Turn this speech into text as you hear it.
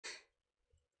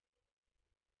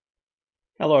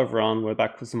Hello everyone, we're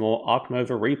back for some more Ark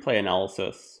Nova replay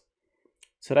analysis.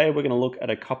 Today we're going to look at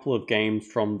a couple of games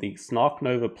from the Snark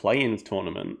Nova Playin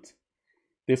Tournament.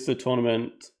 This is a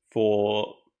tournament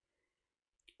for,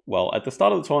 well, at the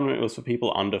start of the tournament it was for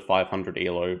people under 500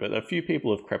 Elo, but a few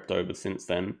people have crept over since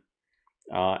then.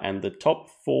 And the top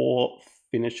 4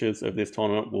 finishers of this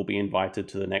tournament will be invited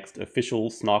to the next official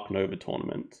Snark Nova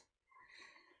tournament.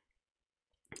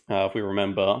 If we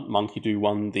remember, Monkey Do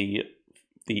won the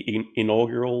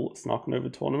inaugural Snark Nova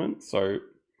tournament, so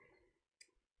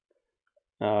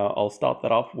I'll start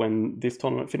that up when this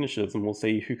tournament finishes and we'll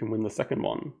see who can win the second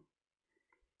one.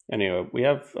 Anyway, we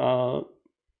have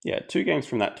 2 games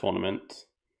from that tournament.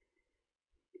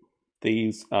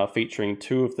 These are featuring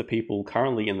 2 of the people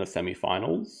currently in the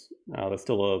semi-finals. There's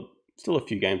still a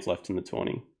few games left in the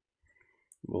tourney.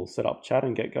 We'll set up chat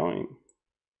and get going.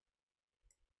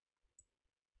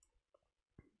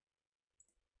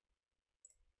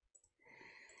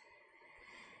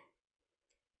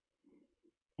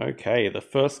 Okay, the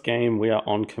first game, we are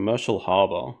on Commercial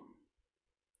Harbor.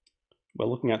 We're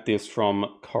looking at this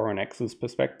from korenx's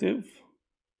perspective.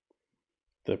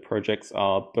 The projects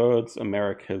are Birds,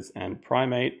 Americas, and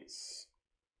Primates.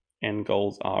 End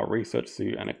goals are Research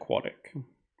Zoo and Aquatic.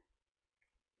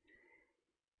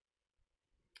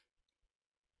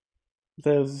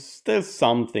 There's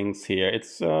some things here.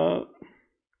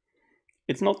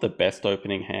 It's not the best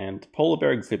opening hand. Polar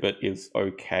Bear Exhibit is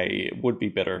okay. It would be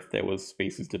better if there was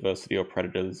species diversity or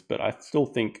predators, but I still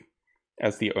think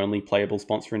as the only playable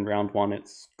sponsor in round 1,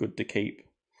 it's good to keep.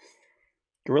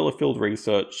 Gorilla Field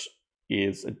Research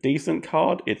is a decent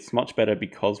card. It's much better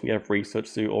because we have Research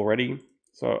Zoo already,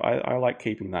 so I like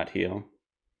keeping that here.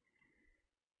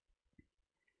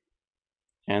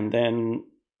 And then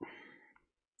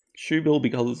Shoebill,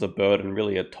 because it's a bird and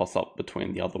really a toss-up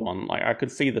between the other one. Like, I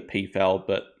could see the P-Foul,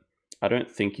 but I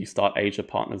don't think you start Asia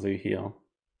Partner Zoo here.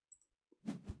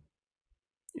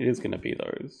 It is going to be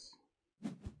those.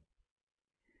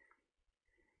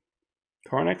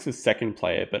 korenx is second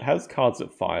player, but has cards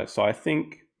at 5, so I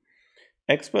think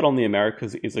Expert on the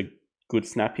Americas is a good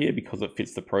snap here because it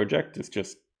fits the project.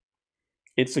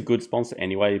 It's a good sponsor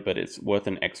anyway, but it's worth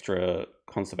an extra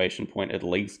conservation point at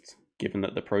least, given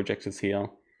that the project is here.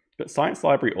 But Science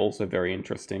Library also very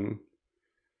interesting.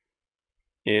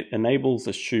 It enables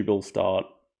a Shoebill start.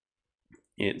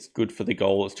 It's good for the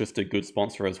goal. It's just a good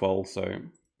sponsor as well. So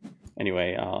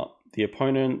anyway, the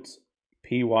opponent,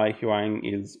 pyhuang,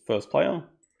 is first player.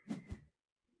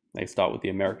 They start with the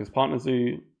America's Partner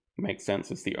Zoo. Makes sense,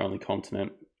 it's the only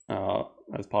continent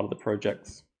as part of the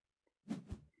projects.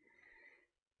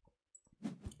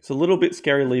 It's a little bit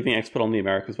scary leaving Expert on the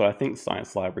Americas, but I think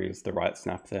Science Library is the right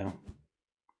snap there.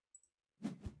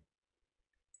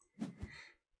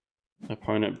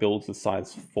 Opponent builds a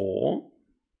size 4.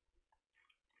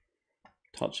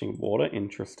 Touching water,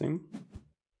 interesting.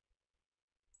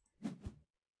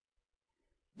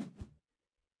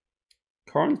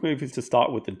 Corin's move is to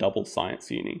start with the double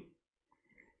science uni.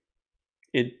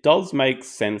 It does make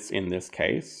sense in this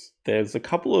case. There's a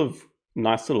couple of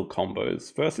nice little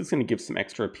combos. First, it's going to give some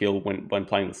extra appeal when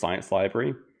playing the Science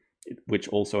Library, which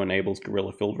also enables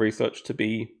Gorilla Field Research to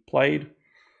be played.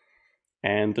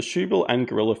 And the Shoebill and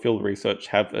Gorilla Field Research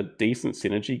have a decent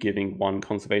synergy, giving 1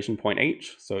 conservation point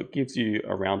each, so it gives you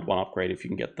a round 1 upgrade if you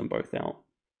can get them both out.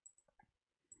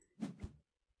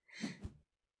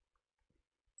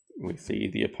 We see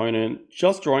the opponent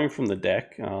just drawing from the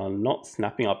deck, not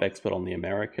snapping up Expert on the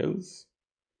Americas.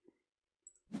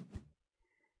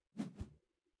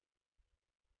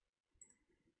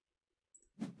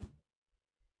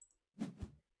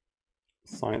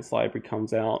 Science Library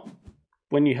comes out.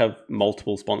 When you have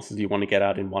multiple sponsors you want to get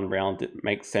out in one round, it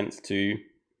makes sense to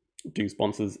do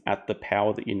sponsors at the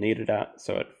power that you need it at,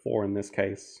 so at 4 in this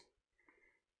case.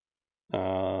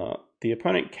 The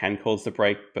opponent can cause the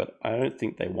break, but I don't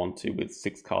think they want to with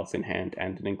 6 cards in hand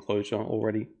and an enclosure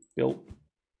already built.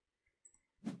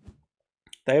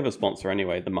 They have a sponsor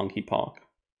anyway, the Monkey Park.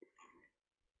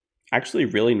 Actually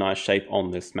really nice shape on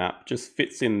this map, just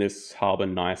fits in this harbour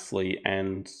nicely,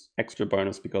 and extra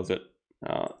bonus because it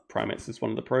Primates is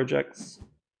one of the projects.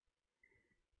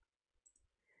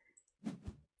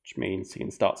 Which means he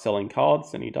can start selling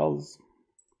cards, and he does.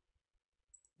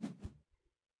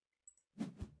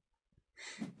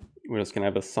 We're just going to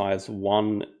have a size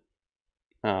 1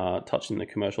 touching the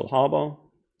Commercial Harbor,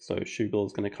 so Shoebill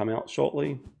is going to come out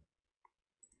shortly.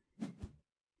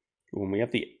 And we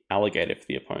have the Alligator for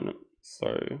the opponent,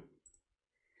 so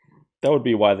that would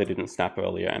be why they didn't snap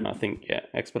earlier, and I think, yeah,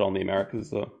 Expert on the Americas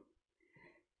is a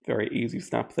very easy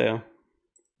snap there.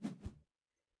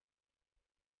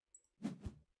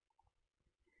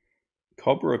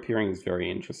 Cobra appearing is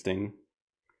very interesting.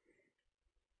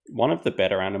 One of the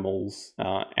better animals,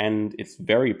 and it's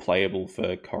very playable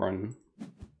for Koren.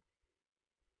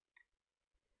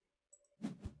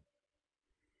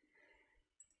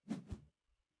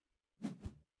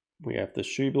 We have the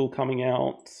Shubil coming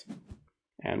out,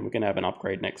 and we're going to have an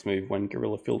upgrade next move when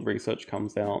Guerrilla Field Research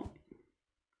comes out.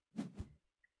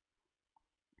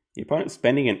 The opponent's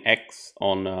spending an X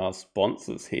on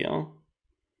sponsors here.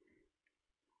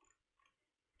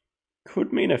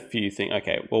 Could mean a few things.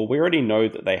 Okay, well, we already know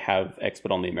that they have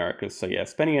Expert on the Americas, so yeah,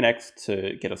 spending an X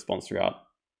to get a sponsor out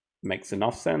makes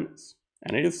enough sense.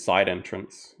 And it is side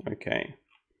entrance. Okay.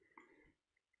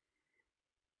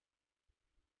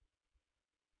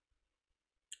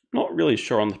 Not really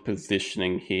sure on the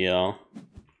positioning here.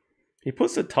 He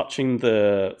puts it touching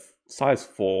the size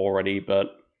 4 already,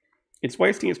 but it's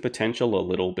wasting its potential a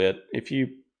little bit. If you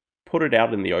put it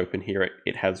out in the open here,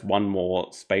 it has one more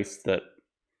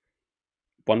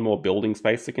building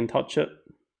space that can touch it.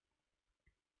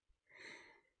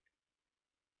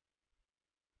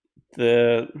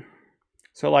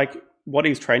 So like what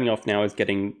he's trading off now is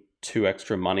getting 2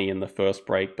 extra money in the first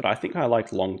break, but I think I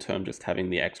like long term just having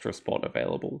the extra spot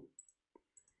available.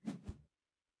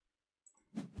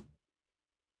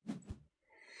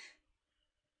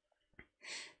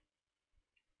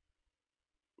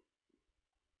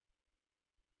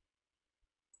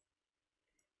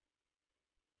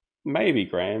 Maybe,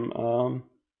 Graham.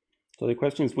 So the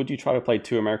question is, would you try to play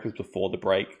 2 Americas before the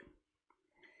break?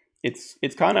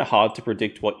 It's kind of hard to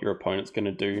predict what your opponent's going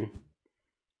to do.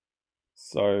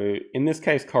 So in this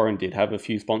case, Koren did have a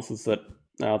few sponsors that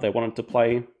they wanted to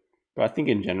play, but I think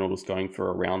in general just going for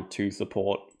a round 2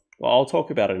 support. Well, I'll talk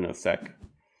about it in a sec.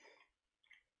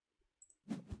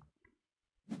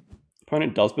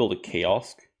 Opponent does build a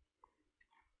kiosk.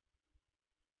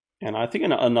 And I think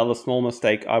another small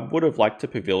mistake, I would have liked a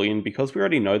pavilion because we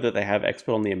already know that they have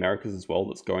Expert on the Americas as well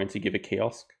that's going to give a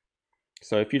kiosk.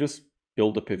 So if you just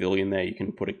build a pavilion there, you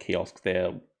can put a kiosk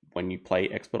there when you play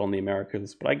Expert on the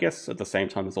Americas. But I guess at the same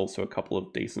time, there's also a couple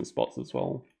of decent spots as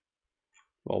well.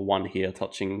 Well, one here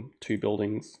touching 2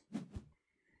 buildings.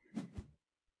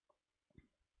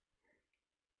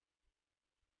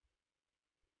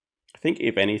 I think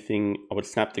if anything, I would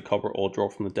snap the Cobra or draw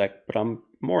from the deck, but I'm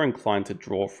more inclined to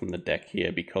draw from the deck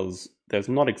here because there's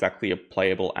not exactly a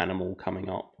playable animal coming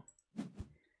up.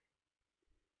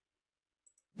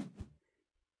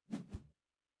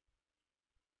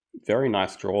 Very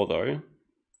nice draw though.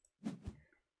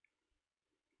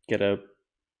 Get a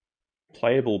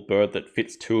playable bird that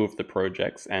fits 2 of the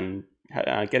projects, and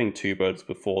getting 2 birds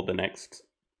before the next,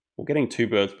 or getting 2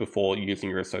 birds before using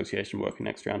your association worker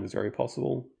next round is very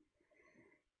possible.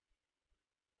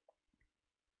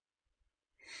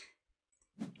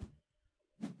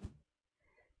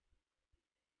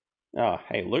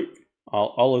 Hey Luke,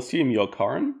 I'll assume you're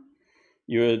Koren.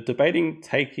 You're debating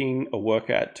taking a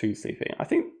worker at 2 CP. I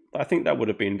think that would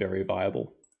have been very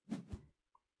viable.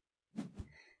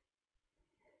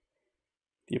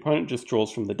 The opponent just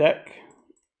draws from the deck.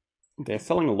 They're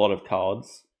selling a lot of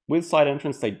cards. With side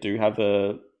entrance, they do have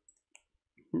a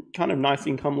kind of nice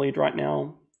income lead right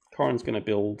now. Koren's going to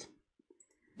build.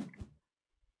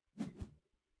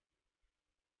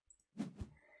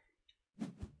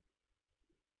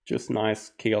 Just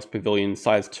nice kiosk pavilion,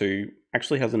 size 2.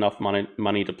 Actually has enough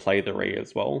money to play the Re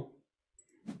as well.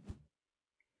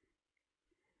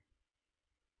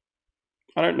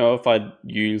 I don't know if I'd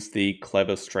use the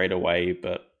Clever straight away,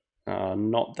 but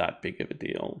not that big of a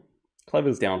deal.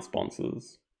 Clever's down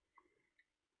sponsors.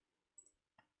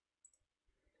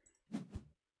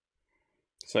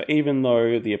 So even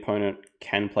though the opponent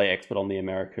can play Expert on the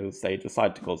Americas, they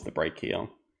decide to cause the break here.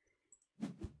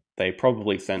 They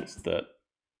probably sense that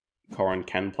Koren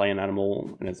can play an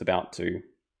animal and is about to.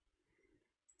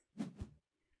 I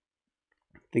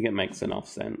think it makes enough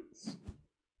sense.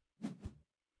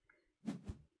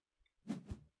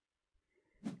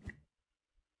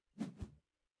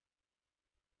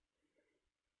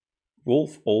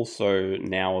 Wolf also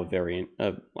now a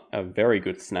very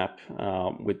good snap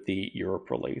with the Europe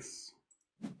release.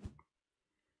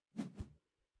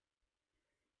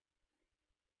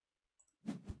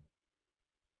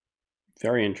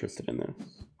 Very interested in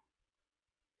this.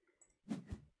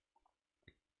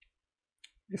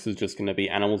 This is just going to be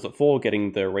animals at 4,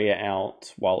 getting the rear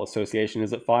out while association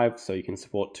is at 5, so you can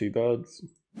support 2 birds.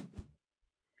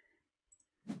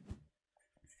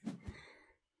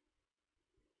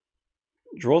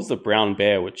 Draws the brown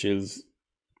bear, which is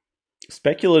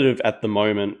speculative at the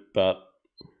moment, but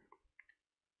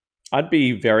I'd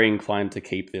be very inclined to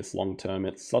keep this long term.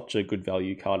 It's such a good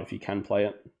value card if you can play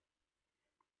it.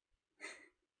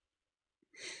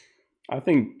 I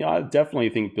definitely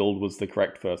think build was the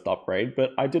correct first upgrade, but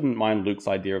I didn't mind Luke's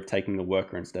idea of taking the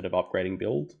worker instead of upgrading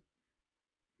build.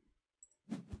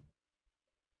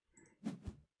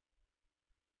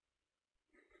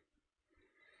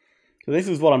 So this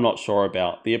is what I'm not sure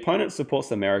about. The opponent supports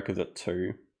Americas at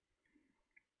 2.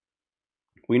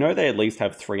 We know they at least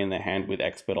have 3 in their hand with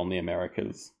expert on the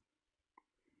Americas.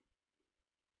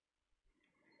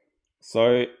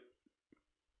 So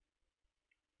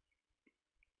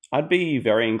I'd be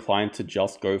very inclined to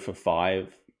just go for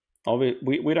 5.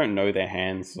 We don't know their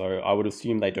hands, so I would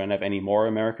assume they don't have any more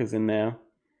Americas in there.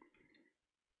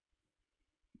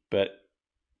 But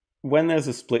when there's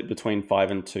a split between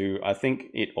 5 and 2, I think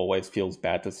it always feels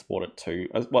bad to support at 2,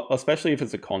 especially if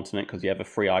it's a continent, because you have a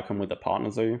free icon with a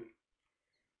partner zoo.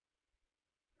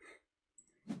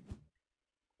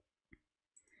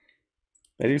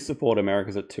 They do support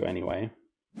Americas at 2 anyway.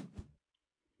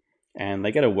 And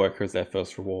they get a worker as their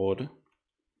first reward.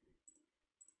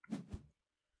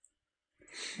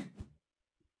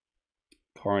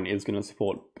 Koren is going to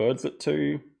support birds at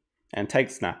 2 and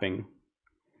take snapping.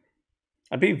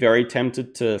 I'd be very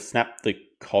tempted to snap the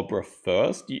Cobra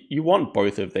first. You want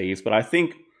both of these, but I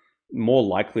think more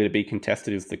likely to be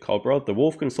contested is the Cobra. The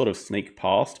Wolf can sort of sneak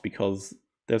past because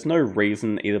there's no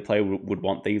reason either player would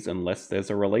want these unless there's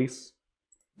a release.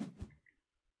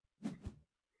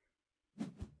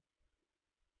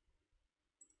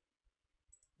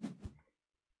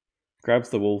 Grabs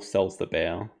the Wolf, sells the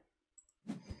Bear.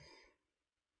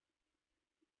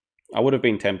 I would have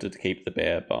been tempted to keep the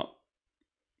Bear, but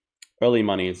early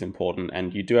money is important,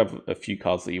 and you do have a few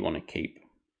cards that you want to keep.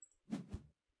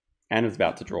 And is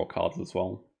about to draw cards as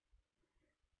well.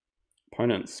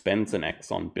 Opponent spends an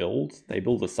X on build. They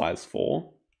build a size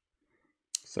 4.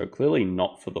 So clearly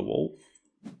not for the Wolf.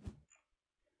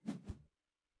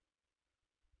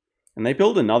 And they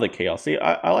build another kiosk. See,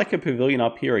 I like a pavilion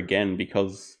up here again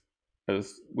because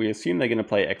we assume they're going to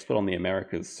play expert on the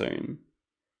Americas soon.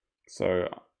 So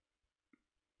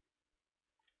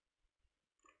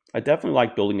I definitely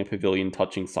like building a pavilion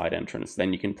touching side entrance.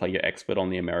 Then you can play your expert on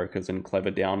the Americas and clever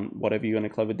down whatever you're going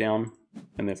to clever down.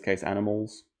 In this case,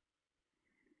 animals.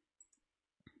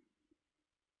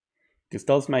 This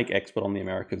does make expert on the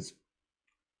Americas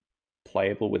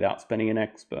playable without spending an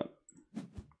expert.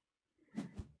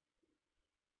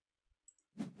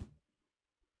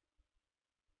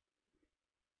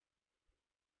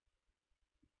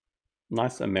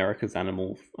 Nice America's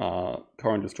animal.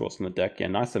 Koren just draws from the deck. Yeah,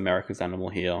 nice America's animal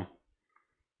here.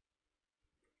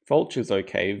 Vulture's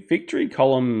okay. Victory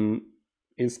column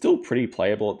is still pretty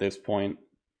playable at this point.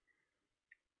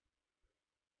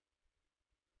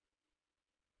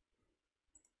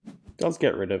 Does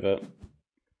get rid of it.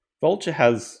 Vulture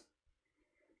has...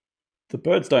 The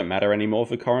birds don't matter anymore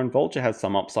for Koren. Vulture has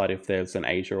some upside if there's an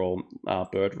Asia or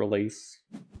bird release.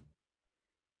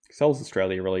 Sells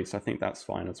Australia release, I think that's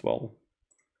fine as well.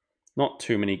 Not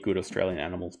too many good Australian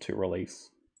animals to release.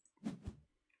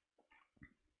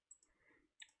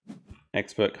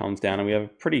 Expert comes down and we have a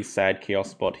pretty sad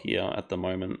kiosk spot here at the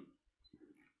moment.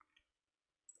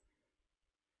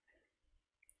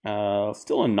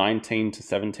 Still a 19 to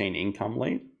 17 income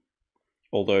lead.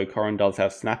 Although Koren does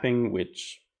have snapping,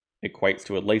 which equates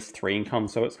to at least 3 income,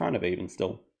 so it's kind of even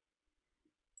still.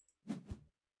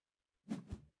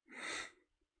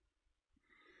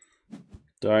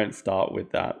 Don't start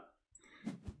with that.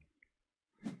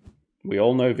 We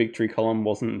all know Victory Column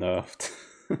wasn't nerfed.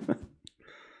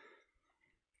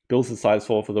 Builds the size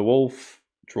 4 for the Wolf,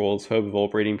 draws Herbivore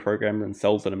Breeding Program and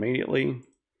sells it immediately.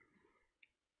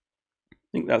 I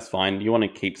think that's fine. You want to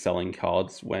keep selling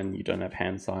cards when you don't have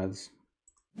hand size.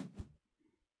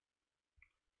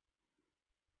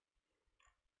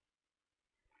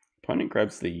 Opponent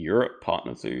grabs the Europe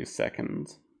Partner Zoo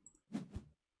second.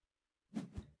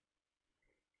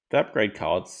 The upgrade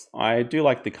cards. I do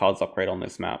like the cards upgrade on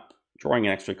this map. Drawing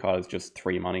an extra card is just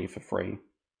 3 money for free.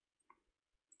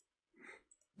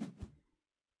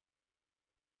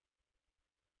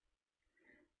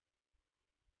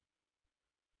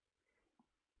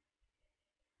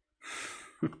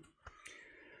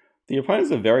 The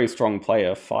opponent's a very strong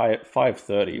player,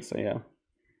 530, so yeah.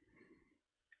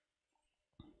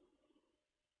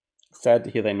 Sad to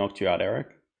hear they knocked you out, Eric.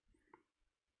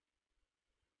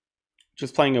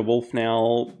 Just playing a Wolf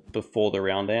now before the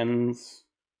round ends.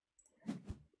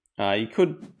 You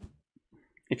could,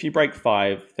 if you break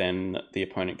 5, then the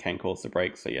opponent can cause the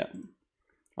break, so yeah.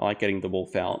 I like getting the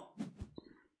Wolf out.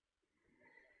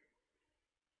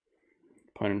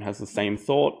 Opponent has the same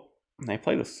thought, and they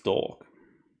play the Stork.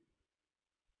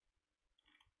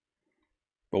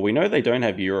 But we know they don't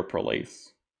have Europe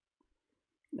release.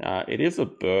 It is a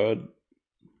bird.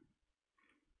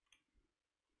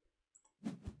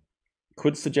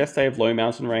 Could suggest they have low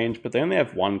mountain range, but they only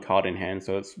have one card in hand,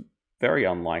 so it's very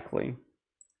unlikely.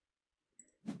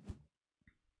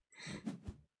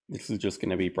 This is just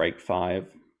going to be break 5.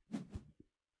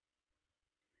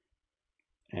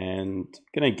 And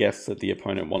I'm going to guess that the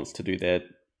opponent wants to do their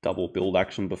double build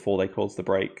action before they cause the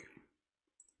break.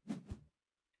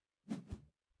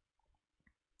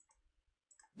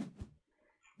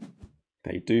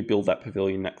 They do build that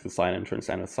pavilion next to side entrance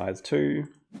and a size 2.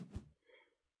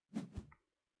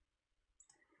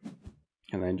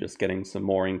 And then just getting some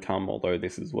more income, although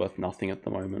this is worth nothing at the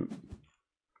moment.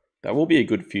 That will be a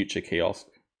good future kiosk.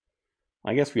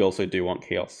 I guess we also do want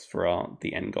kiosks for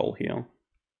the end goal here.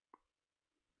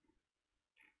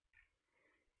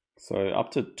 So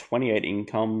up to 28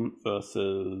 income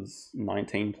versus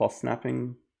 19 plus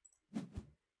snapping.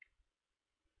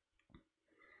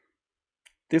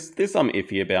 This I'm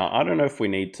iffy about. I don't know if we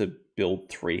need to build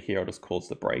 3 here or just cause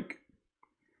the break.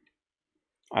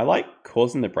 I like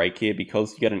causing the break here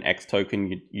because you get an X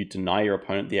token, you deny your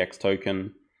opponent the X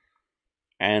token,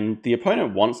 and the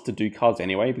opponent wants to do cards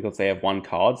anyway because they have 1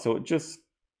 card, so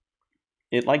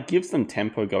it like gives them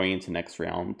tempo going into next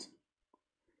round.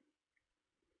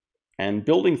 And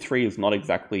building 3 is not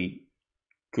exactly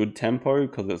good tempo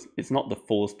because it's not the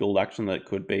fullest build action that it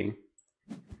could be.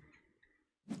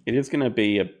 It is going to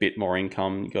be a bit more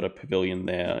income. You got a pavilion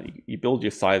there. You build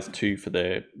your size 2 for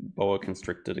the boa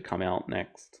constrictor to come out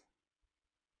next.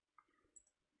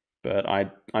 But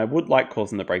I would like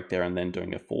causing the break there and then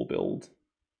doing a full build.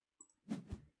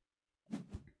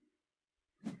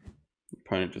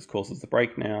 Opponent just causes the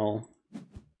break now.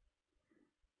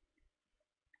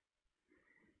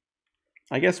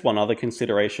 I guess one other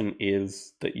consideration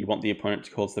is that you want the opponent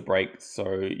to cause the break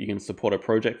so you can support a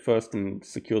project first and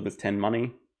secure this 10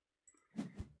 money.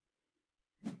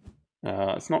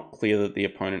 It's not clear that the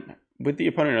opponent, with the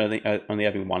opponent only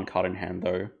having 1 card in hand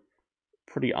though,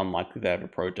 pretty unlikely they have a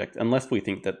project, unless we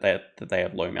think that they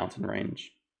have low mountain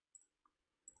range.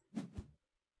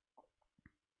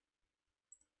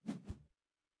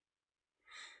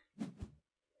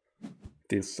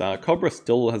 This Cobra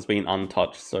still has been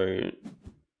untouched, so...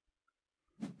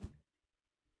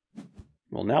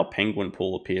 Well, now Penguin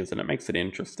Pool appears and it makes it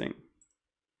interesting.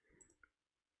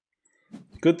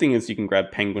 Good thing is you can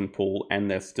grab Penguin Pool and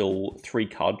there's still 3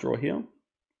 card draw here.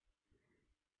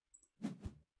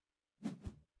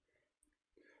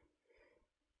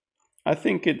 I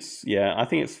think it's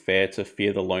fair to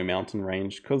fear the low mountain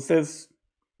range because there's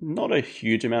not a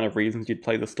huge amount of reasons you'd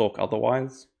play the Stork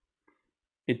otherwise.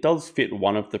 It does fit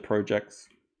one of the projects.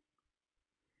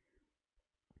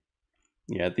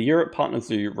 Yeah, the Europe partners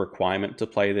do requirement to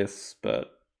play this,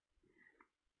 but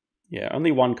yeah,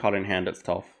 only 1 card in hand, it's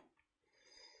tough.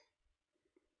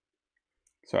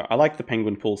 So I like the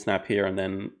Penguin Pool snap here and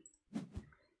then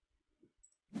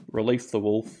release the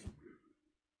Wolf.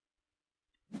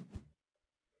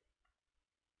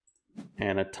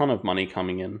 And a ton of money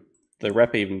coming in. The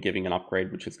rep even giving an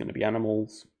upgrade, which is going to be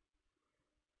animals.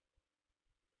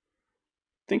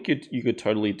 I think you could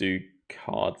totally do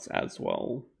cards as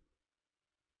well.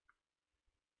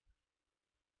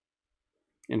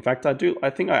 In fact, I do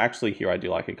like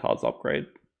a cards upgrade.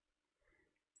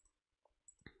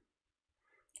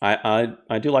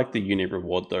 I do like the uni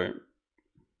reward though.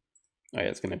 Oh yeah,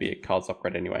 it's going to be a cards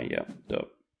upgrade anyway, yeah. Duh.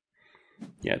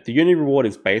 Yeah, the uni reward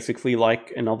is basically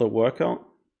like another worker,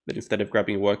 but instead of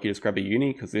grabbing a worker, you just grab a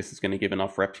uni, because this is going to give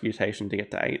enough reputation to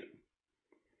get to 8.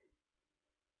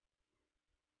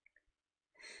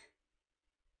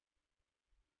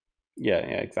 Yeah,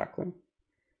 exactly.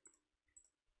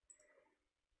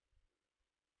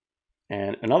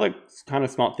 And another kind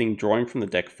of smart thing, drawing from the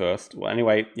deck first. Well,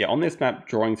 anyway, yeah, on this map,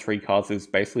 drawing 3 cards is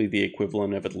basically the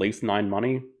equivalent of at least 9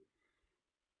 money.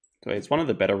 So it's one of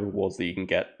the better rewards that you can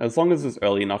get, as long as it's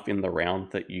early enough in the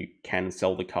round that you can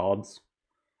sell the cards.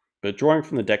 But drawing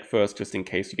from the deck first, just in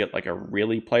case you get like a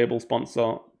really playable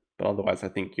sponsor. But otherwise, I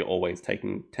think you're always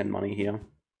taking 10 money here.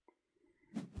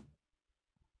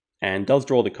 And does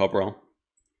draw the Cobra.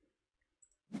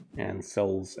 And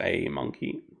sells a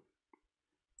monkey.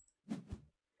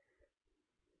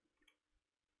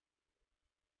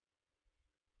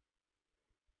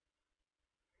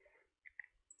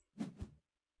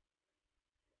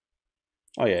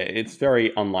 Oh yeah, it's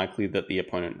very unlikely that the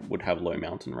opponent would have low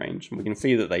mountain range. We can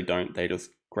see that they don't, they just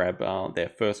grab their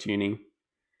first uni.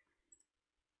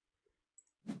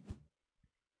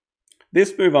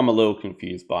 This move I'm a little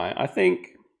confused by. I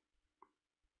think...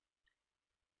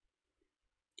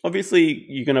 Obviously,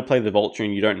 you're going to play the Vulture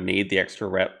and you don't need the extra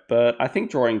rep, but I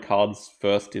think drawing cards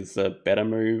first is a better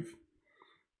move.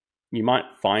 you might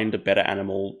find a better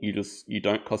animal. You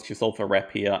don't cost yourself a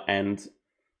rep here, and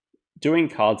doing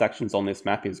cards actions on this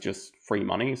map is just free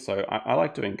money, so I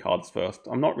like doing cards first.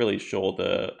 I'm not really sure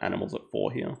the animal's at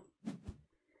 4 here.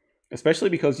 Especially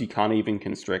because you can't even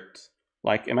constrict.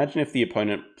 Like, imagine if the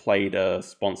opponent played a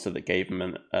sponsor that gave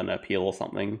him an appeal or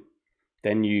something.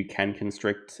 Then you can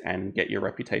constrict and get your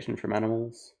reputation from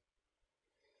animals.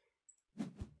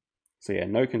 So yeah,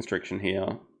 no constriction here.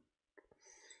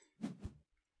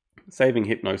 Saving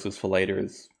Hypnosis for later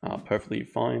is perfectly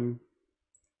fine.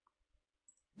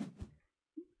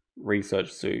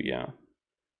 Research Zoo, yeah.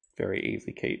 Very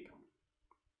easy keep.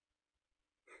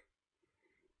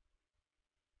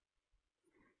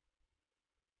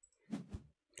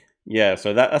 Yeah,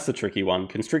 so that's a tricky one.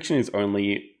 Constriction is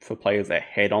only for players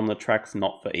ahead on the tracks,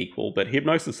 not for equal, but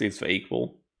Hypnosis is for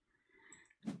equal.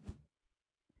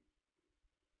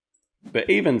 But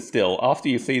even still, after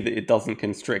you see that it doesn't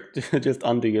constrict, just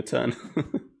undo your turn.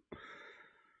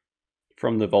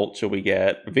 From the Vulture we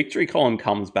get Victory Column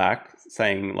comes back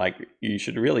saying, like, you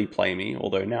should really play me,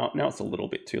 although now it's a little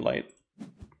bit too late.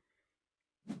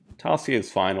 Task here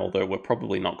is fine, although we're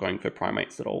probably not going for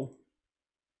primates at all.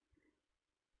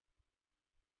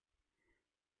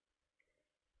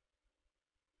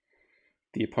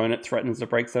 The opponent threatens to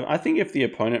break 7. I think if the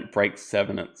opponent breaks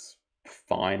 7, it's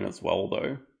fine as well,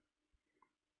 though.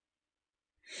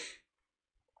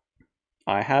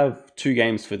 I have 2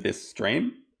 games for this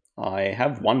stream. I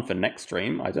have 1 for next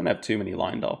stream. I don't have too many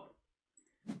lined up.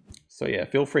 So yeah,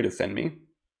 feel free to send me.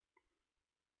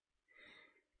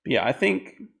 But yeah, I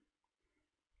think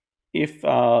if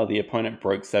the opponent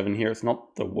broke 7 here, it's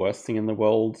not the worst thing in the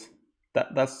world.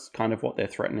 That's kind of what they're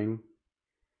threatening.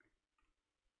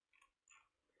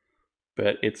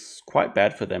 But it's quite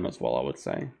bad for them as well, I would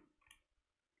say.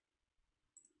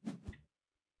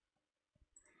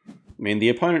 I mean, the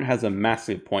opponent has a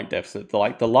massive point deficit.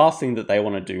 The last thing that they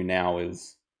want to do now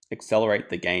is accelerate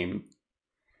the game.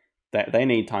 They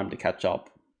need time to catch up.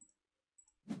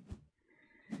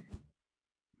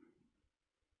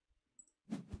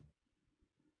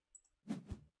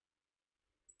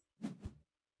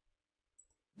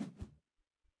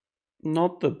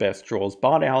 Not the best draws.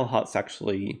 Bard Owl Hut's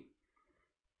actually...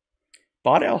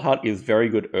 Bard Owl Hut is very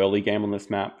good early game on this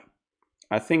map.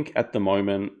 I think at the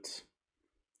moment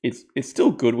it's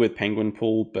still good with Penguin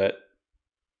Pool, but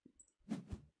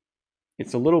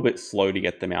it's a little bit slow to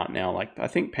get them out now. Like, I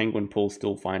think Penguin Pool's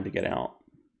still fine to get out.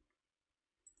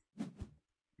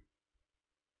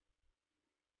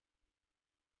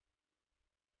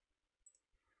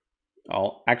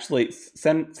 I'll actually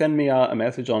send me a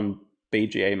message on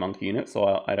BGA Monkey Unit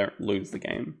so I don't lose the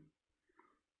game.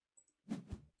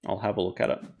 I'll have a look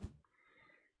at it.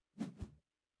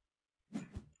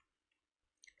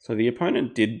 So the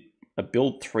opponent did a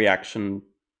build 3 action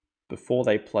before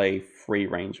they play free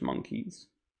range monkeys.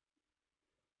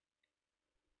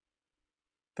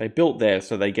 They built there,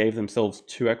 so they gave themselves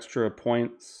 2 extra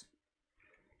points.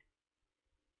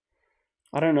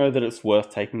 I don't know that it's worth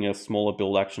taking a smaller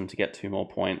build action to get 2 more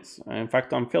points. In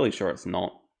fact, I'm fairly sure it's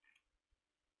not.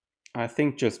 I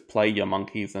think just play your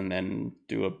monkeys and then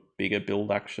do a bigger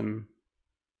build action.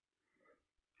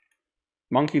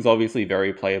 Monkey's obviously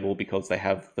very playable because they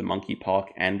have the monkey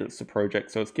park and it's a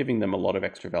project, so it's giving them a lot of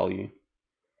extra value.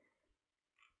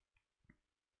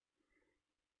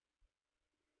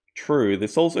 True,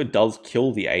 this also does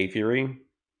kill the aviary,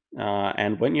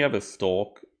 and when you have a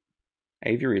stork,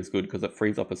 aviary is good because it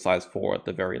frees up a size 4 at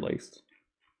the very least.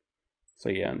 So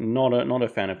yeah, not a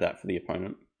fan of that for the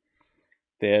opponent.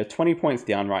 They're 20 points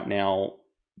down right now.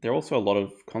 They're also a lot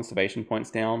of conservation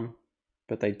points down,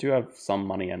 but they do have some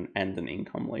money and an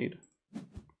income lead.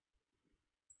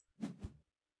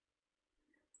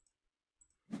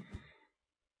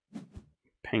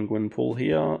 Penguin Pool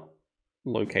here.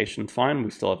 Location fine. We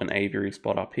still have an aviary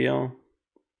spot up here.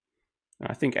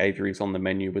 I think aviary's on the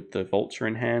menu with the vulture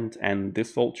in hand and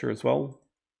this vulture as well.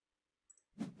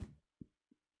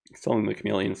 Selling the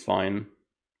chameleon's fine.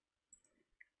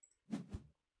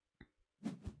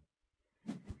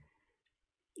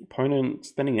 Opponent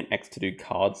spending an X to do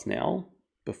cards now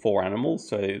before animals,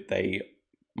 so they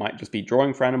might just be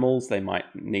drawing for animals. They might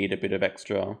need a bit of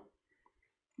extra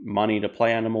money to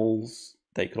play animals.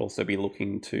 They could also be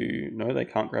looking to... No, they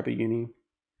can't grab a uni.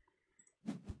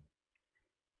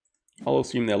 I'll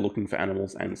assume they're looking for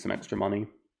animals and some extra money.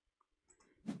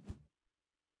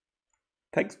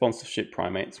 Take sponsorship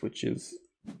primates, which is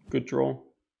a good draw.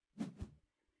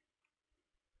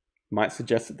 Might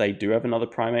suggest that they do have another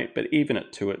primate, but even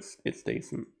at 2, it's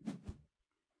decent.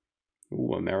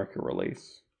 Ooh, America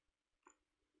release.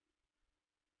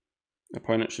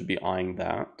 Opponent should be eyeing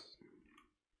that.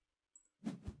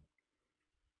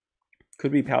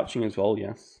 Could be pouching as well,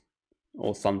 yes.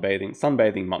 Or sunbathing.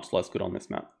 Sunbathing much less good on this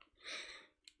map.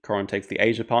 Koren takes the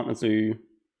Asia Partner Zoo.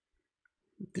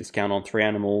 Discount on 3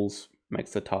 animals.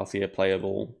 Makes the Tarsier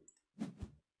playable.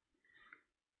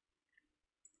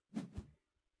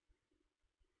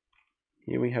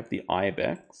 Here we have the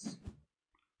Ibex.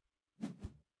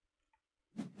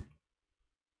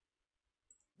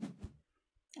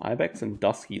 Ibex and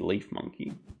Dusky Leaf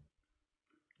Monkey.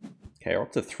 Okay, we're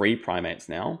up to 3 primates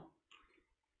now.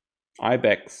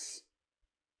 Ibex,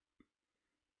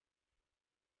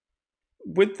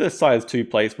 with the size 2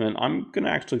 placement, I'm going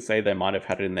to actually say they might have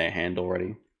had it in their hand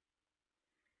already.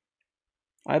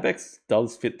 Ibex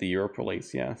does fit the Europe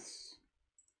release, yes.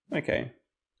 Okay,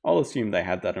 I'll assume they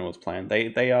had that and it was planned. They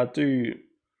do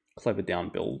clever down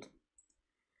build.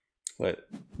 But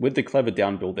with the clever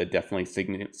down build, they're definitely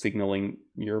signaling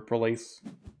Europe release.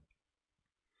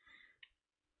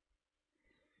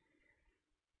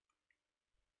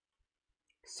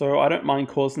 So I don't mind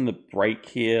causing the break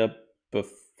here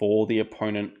before the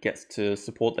opponent gets to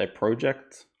support their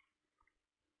project.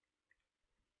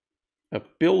 A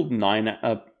build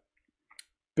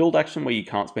action where you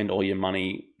can't spend all your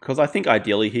money, because I think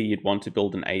ideally here you'd want to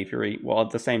build an aviary. Well,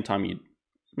 at the same time, you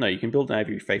can build an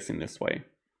aviary facing this way.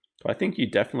 So I think you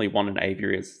definitely want an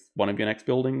aviary as one of your next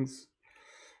buildings.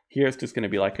 Here it's just going to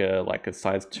be like a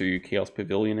size 2 Chaos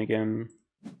Pavilion again.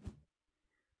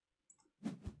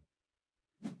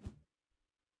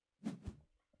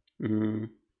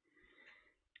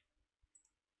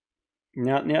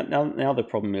 Now the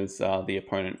problem is the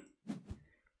opponent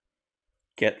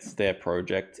gets their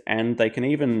project, and they can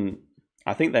even,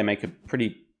 I think they make a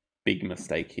pretty big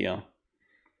mistake here.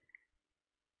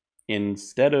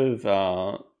 Instead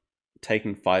of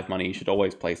taking 5 money, you should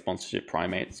always play sponsorship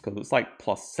primates, because it's like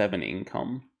 +7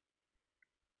 income.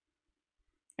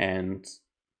 And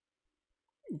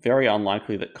very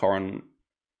unlikely that Koren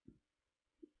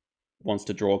wants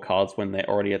to draw cards when they're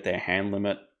already at their hand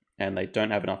limit and they don't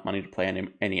have enough money to play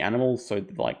any animals, so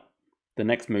like the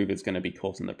next move is going to be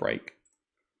causing the break.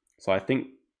 So I think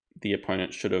the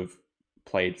opponent should have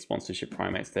played sponsorship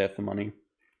primates there for money.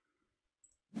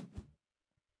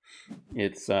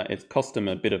 It's cost them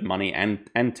a bit of money and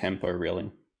tempo,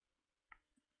 really.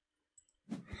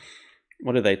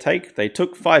 What did they take? They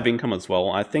took 5 income as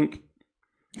well. I think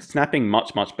snapping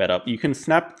much better. You can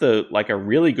snap a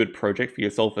really good project for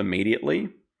yourself immediately,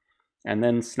 and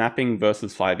then snapping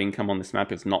versus 5 income on this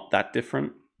map is not that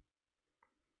different.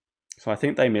 So I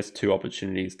think they missed 2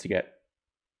 opportunities to get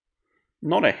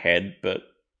not ahead, but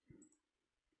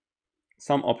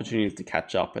some opportunities to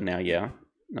catch up, and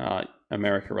now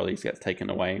America release gets taken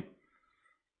away.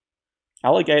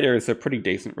 Alligator is a pretty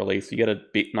decent release. You get a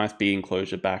nice bee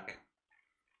enclosure back.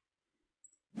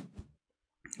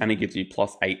 And it gives you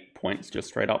 +8 points just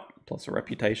straight up, plus a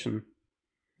reputation.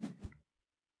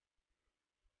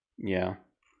 Yeah. I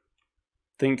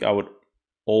think I would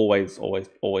always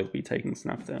be taking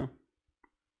snap there.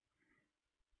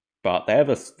 But they have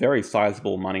a very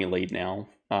sizable money lead now.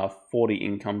 40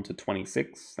 income to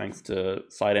 26, thanks to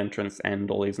side entrance and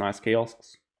all these nice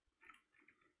kiosks.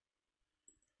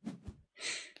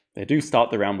 They do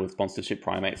start the round with sponsorship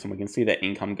primates, and we can see their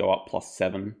income go up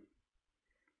 +7.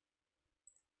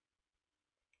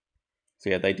 So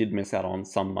yeah, they did miss out on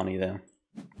some money there.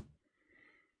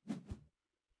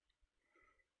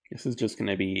 This is just going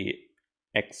to be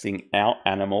Xing out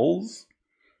animals.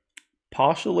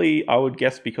 Partially, I would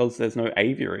guess because there's no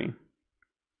aviary.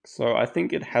 So I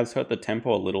think it has hurt the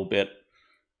tempo a little bit.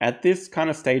 At this kind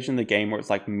of stage in the game where it's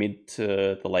like mid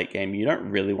to the late game, you don't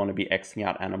really want to be Xing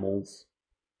out animals.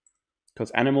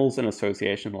 Because animals and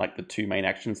association are like the 2 main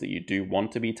actions that you do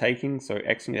want to be taking, so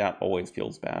Xing out always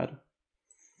feels bad.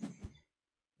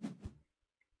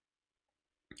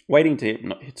 Waiting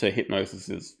to hypnosis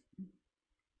is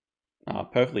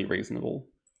perfectly reasonable.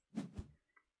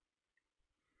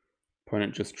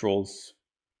 Opponent just draws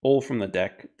all from the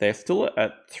deck. They're still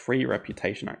at 3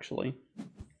 reputation, actually.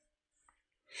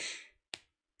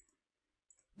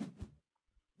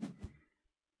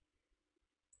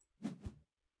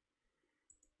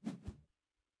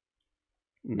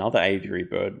 Another aviary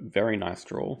bird. Very nice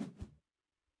draw.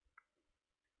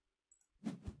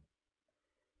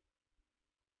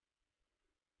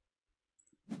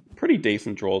 Pretty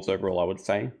decent draws overall, I would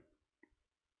say.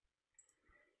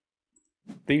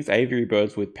 These aviary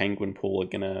birds with penguin pool are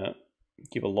going to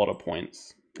give a lot of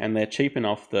points. And they're cheap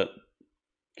enough that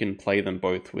you can play them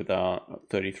both with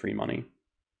 33 money.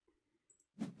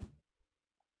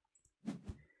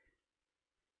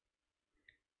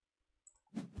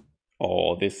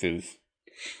 Oh, this is...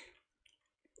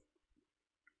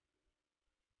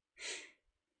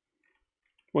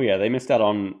 Well, yeah, they missed out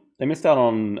on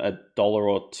 $1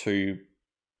 or two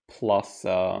plus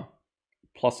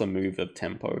plus a move of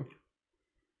tempo.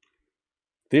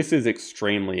 This is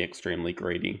extremely, extremely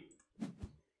greedy.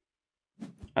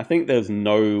 I think there's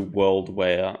no world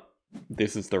where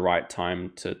this is the right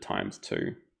time to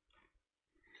 ×2.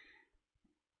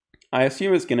 I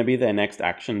assume it's going to be their next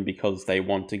action because they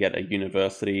want to get a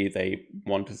university, they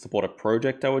want to support a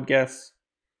project, I would guess.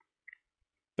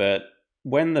 But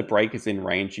when the break is in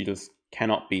range, you just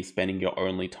cannot be spending your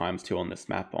only ×2 on this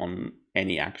map on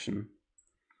any action.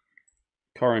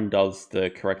 Koren does the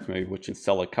correct move, which is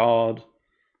sell a card.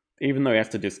 Even though he has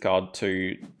to discard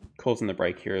 2, causing the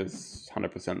break here is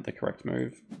 100% the correct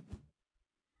move.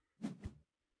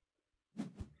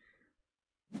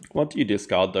 What do you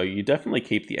discard though? You definitely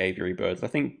keep the aviary birds. I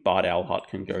think Bard Owl Hut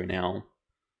can go now.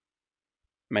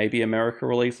 Maybe America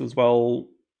release as well.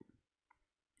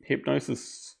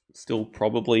 Hypnosis still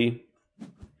probably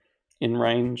in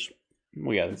range.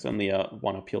 Well, yeah, there's only a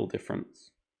 1 appeal difference.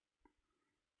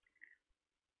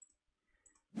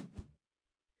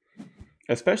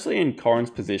 Especially in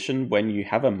Koren's position, when you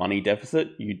have a money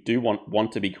deficit, you do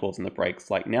want to be causing the breaks.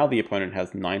 Like now the opponent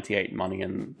has 98 money,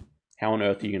 and how on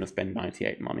earth are you going to spend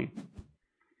 98 money?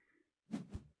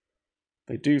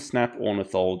 They do snap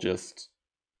Ornithologist.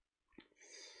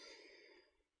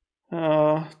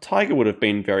 Tiger would have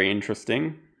been very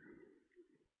interesting.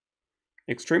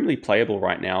 Extremely playable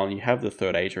right now, and you have the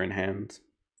third Asia in hand.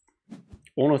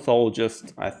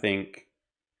 Ornithologist, I think,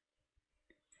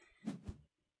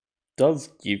 does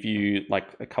give you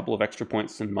like a couple of extra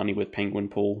points and money with Penguin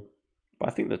Pool, but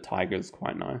I think the Tiger is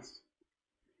quite nice.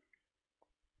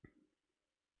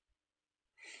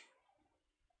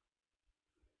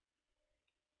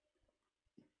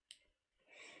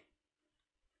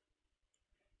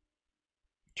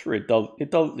 True, it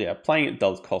does, yeah, playing it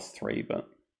does cost 3, but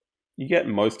you get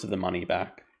most of the money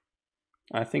back.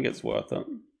 I think it's worth it.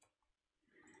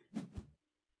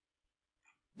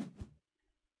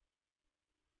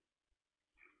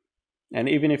 And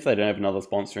even if they don't have another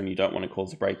sponsor and you don't want to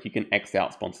cause a break, you can X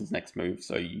out sponsor's next move,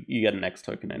 so you get an X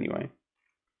token anyway.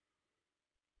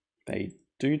 They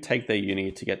do take their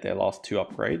uni to get their last 2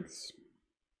 upgrades,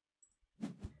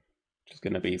 which is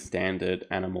going to be standard,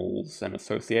 animals, and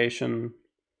association.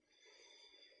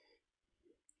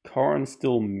 Koren's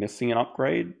still missing an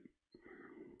upgrade.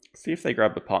 See if they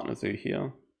grab a partner zoo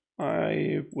here.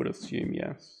 I would assume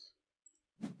yes.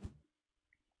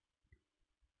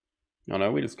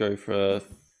 No, we just go for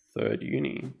 3rd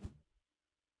uni.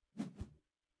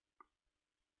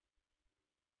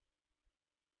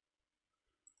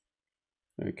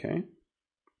 Okay.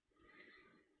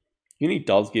 Uni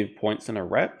does give points in a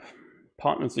rep.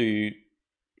 Partner zoo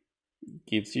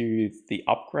gives you the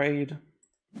upgrade.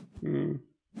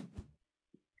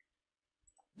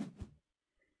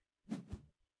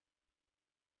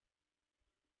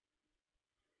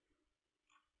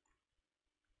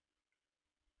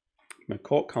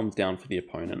 McCourt comes down for the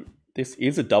opponent. This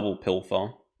is a double pilfer.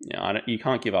 Yeah, you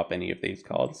can't give up any of these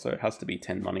cards, so it has to be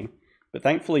 10 money. But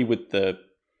thankfully, with the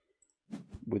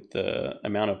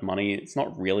amount of money, it's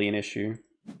not really an issue.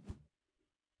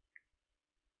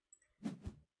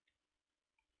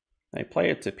 They play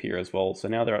it to Pier as well, so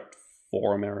now they're at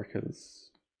 4 Americas.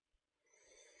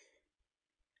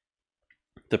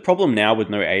 The problem now with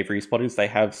no Aviary spot is they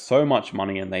have so much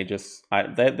money and they're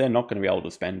not going to be able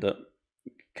to spend it.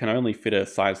 Can only fit a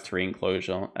size 3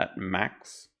 enclosure at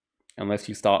max unless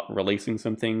you start releasing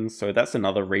some things. So that's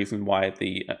another reason why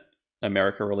the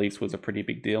America release was a pretty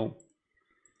big deal.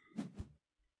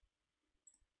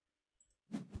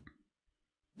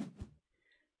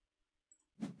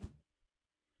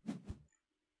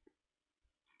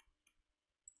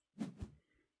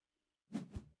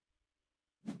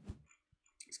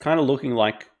 It's kind of looking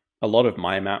like a lot of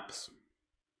my maps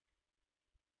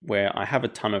where I have a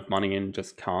ton of money and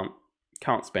just can't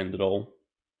spend it all.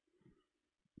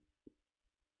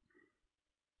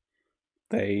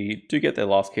 They do get their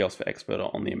last chaos for expert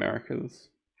on the Americas.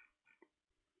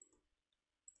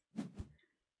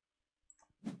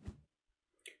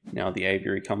 Now the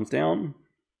aviary comes down.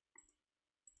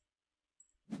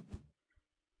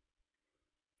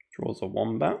 Draws a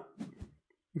wombat.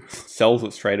 Sells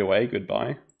it straight away,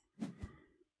 goodbye.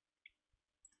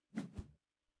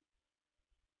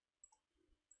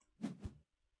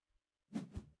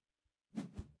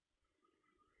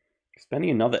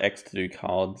 Spending another X to do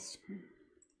cards.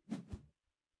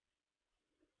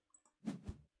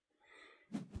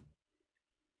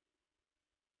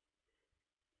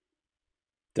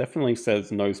 Definitely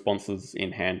says no sponsors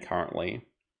in hand currently.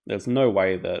 There's no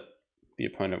way that the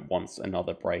opponent wants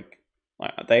another break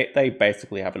They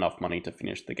basically have enough money to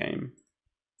finish the game.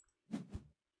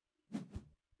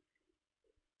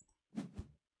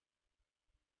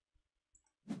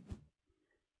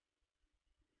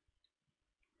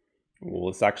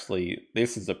 Well,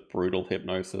 this is a brutal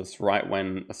hypnosis right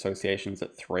when association's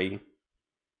at 3.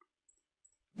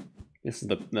 This is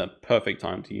the perfect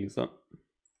time to use it.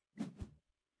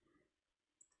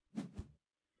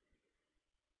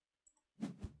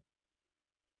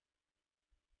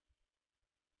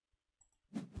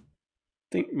 I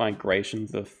think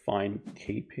migration's a fine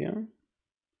keep here.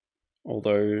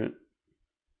 Although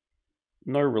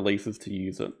no releases to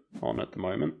use it on at the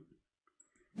moment.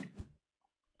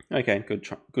 Okay,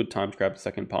 good time to grab a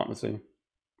second partner.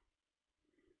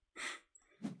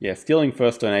 Yeah, stealing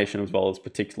first donation as well is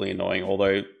particularly annoying,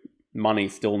 although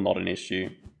money's still not an issue.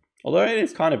 Although it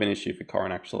is kind of an issue for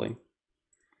Koren, actually.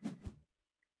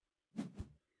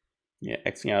 Yeah,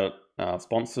 Xing out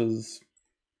sponsors.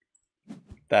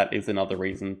 That is another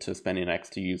reason to spend an X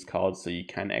to use cards, so you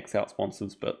can X out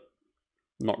sponsors, but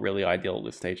not really ideal at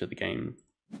this stage of the game.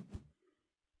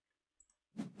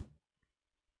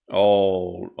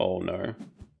 Oh no.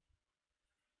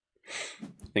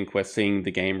 I think we're seeing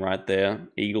the game right there.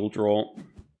 Eagle draw.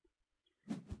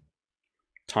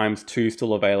 ×2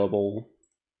 still available.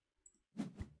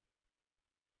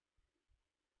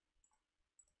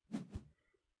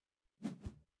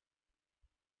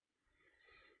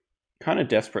 Kind of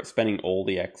desperate spending all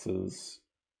the X's.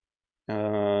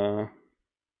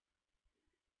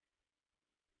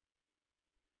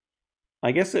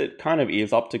 I guess it kind of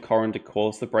is up to Koren to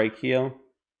cause the break here.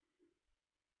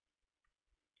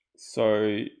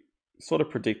 So, sort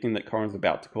of predicting that Koren's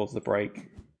about to cause the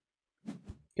break.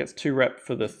 Gets 2 rep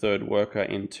for the third worker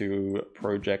into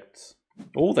project.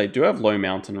 Oh, they do have low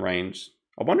mountain range.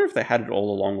 I wonder if they had it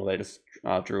all along or they just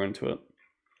drew into it.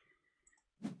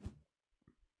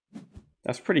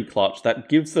 That's pretty clutch. That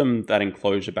gives them that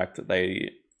enclosure back that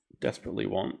they desperately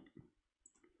want.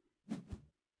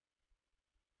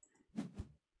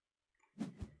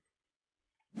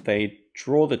 They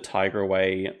draw the tiger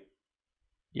away.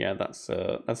 Yeah, that's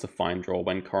a fine draw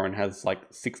when Koren has like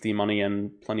 60 money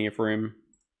and plenty of room.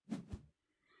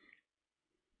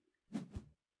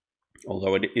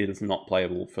 Although it is not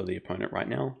playable for the opponent right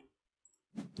now.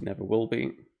 Never will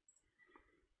be.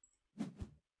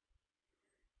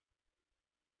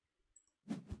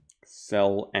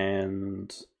 Sell,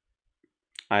 and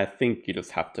I think you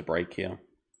just have to break here.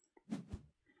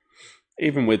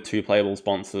 Even with 2 playable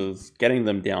sponsors, getting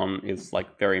them down is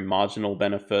like very marginal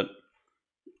benefit.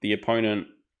 The opponent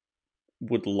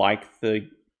would like the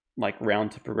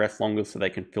round to progress longer so they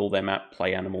can fill their map,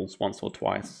 play animals once or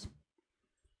twice.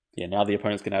 Yeah, now the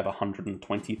opponent's going to have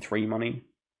 123 money.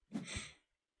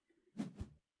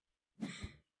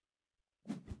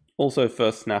 Also,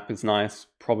 first snap is nice.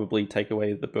 Probably take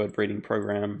away the bird breeding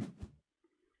program.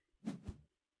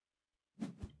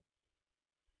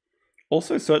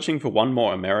 Also searching for 1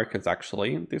 more Americas,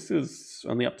 actually. This is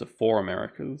only up to 4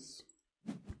 Americas.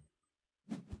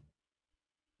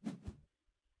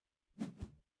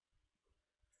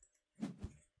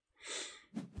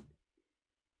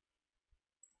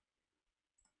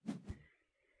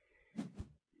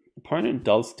 Opponent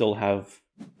does still have...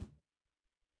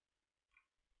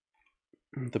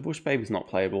 The Bush Baby's not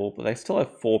playable, but they still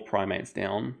have 4 primates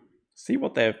down. See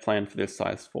what they have planned for this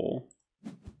size 4.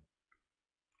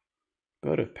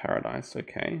 Bird of Paradise,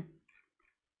 okay.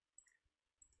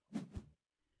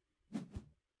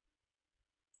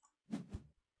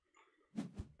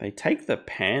 They take the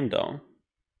panda.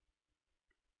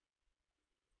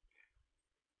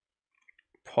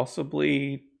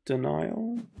 Possibly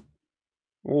denial?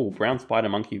 Oh, brown spider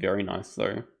monkey, very nice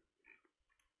though.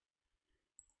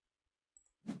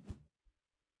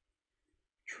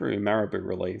 True, marabou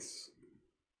release.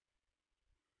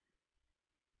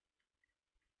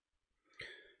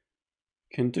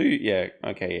 Can do, yeah,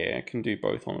 okay, yeah, can do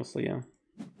both, honestly, yeah.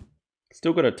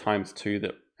 Still got a ×2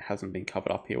 that hasn't been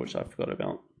covered up here, which I forgot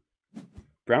about.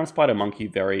 Brown spider monkey,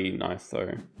 very nice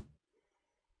though.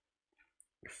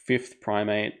 5th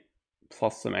primate,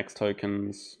 plus some X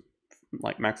tokens,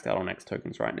 like maxed out on X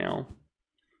tokens right now.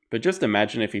 But just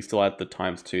imagine if he still had the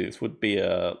 ×2, this would be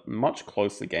a much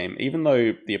closer game. Even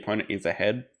though the opponent is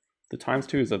ahead, the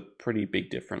 ×2 is a pretty big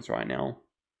difference right now.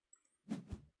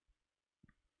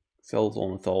 Sells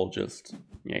Ornithologist.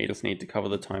 Yeah, you just need to cover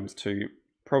the ×2.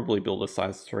 Probably build a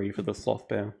size 3 for the Sloth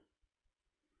Bear.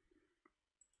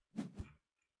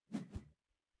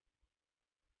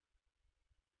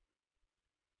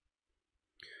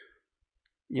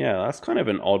 Yeah, that's kind of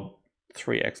an odd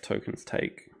 3x tokens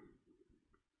take.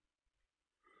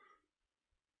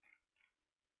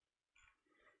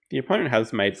 The opponent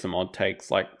has made some odd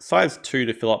takes, like size 2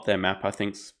 to fill up their map I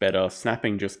think's better.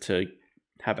 Snapping just to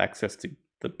have access to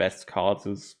the best cards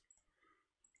is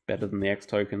better than the X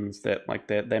tokens. They're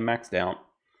maxed out.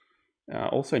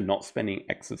 Also not spending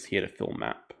X's here to fill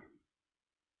map.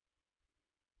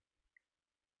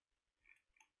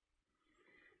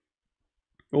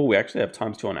 Oh, we actually have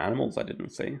 ×2 on animals I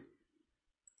didn't see.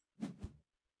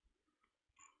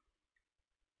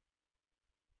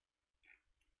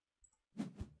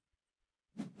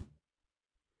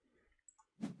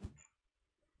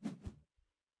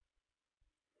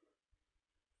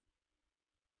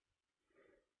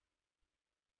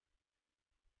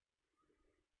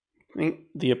 I think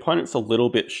the opponent's a little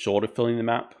bit short of filling the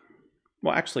map.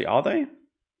 Well, actually, are they?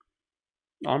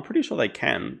 I'm pretty sure they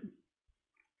can.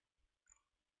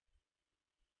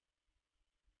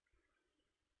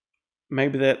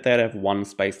 Maybe they'd have one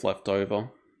space left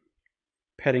over.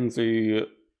 Petting zoo,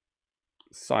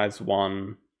 size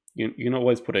 1. You can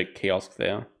always put a kiosk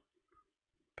there.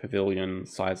 Pavilion,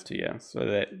 size 2, yeah.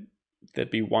 So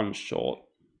there'd be one short.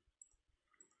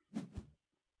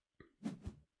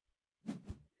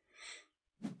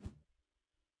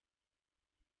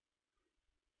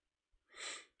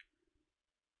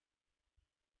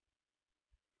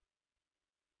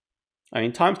 I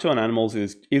mean, ×2 on animals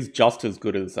is just as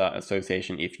good as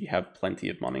association if you have plenty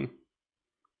of money.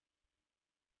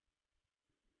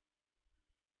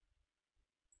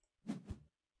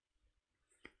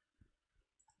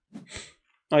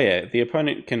 Oh yeah, the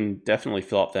opponent can definitely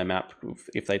fill up their map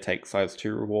if they take size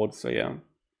 2 rewards, so yeah.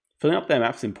 Filling up their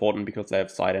map's important because they have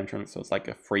side entrance, so it's like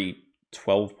a free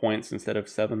 12 points instead of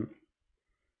 7.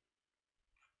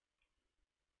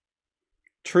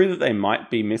 True that they might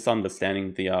be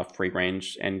misunderstanding the free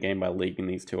range endgame by leaving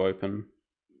these two open.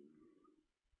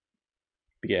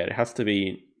 But yeah, it has to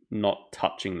be not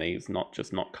touching these, not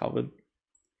just not covered.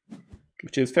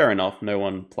 Which is fair enough, no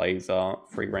one plays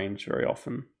free range very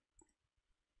often.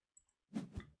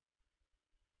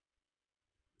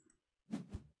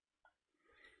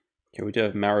 Okay, we do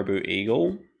have Marabou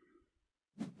Eagle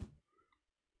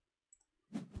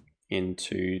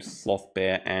into Sloth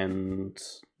Bear and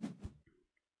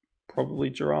probably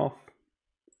Giraffe.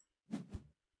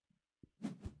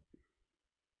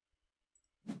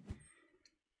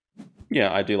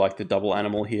 Yeah, I do like the double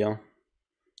animal here.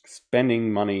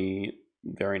 Spending money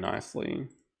very nicely.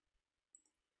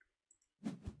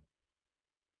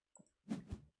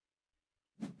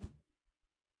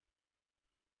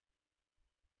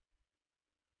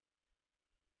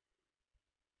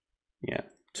 Yeah,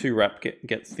 2 rep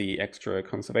gets the extra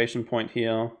conservation point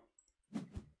here.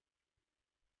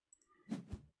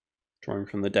 Drawing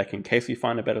from the deck in case we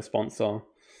find a better sponsor.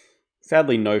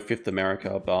 Sadly, no 5th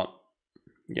America, but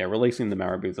yeah, releasing the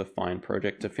Marabou is a fine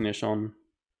project to finish on.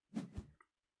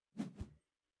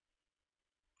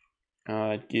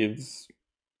 It gives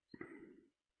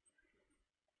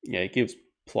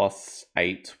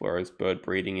 +8, whereas bird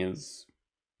breeding is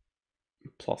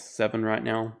 +7 right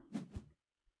now.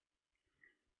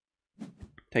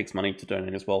 Takes money to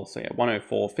donate as well, so yeah,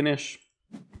 104 finish.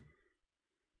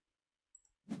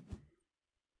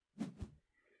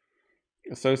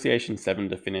 Association 7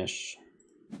 to finish.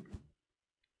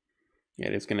 Yeah,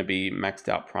 it is going to be maxed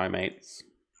out primates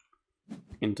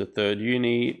into 3rd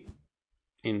uni,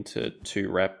 into 2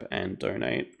 rep and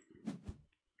donate.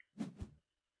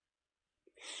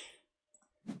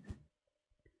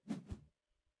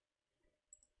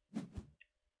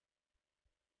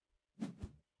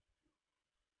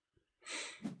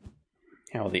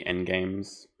 How are the end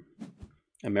games?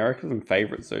 America's and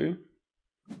Favorite Zoo,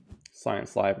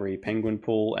 Science Library, Penguin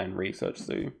Pool, and Research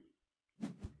Zoo.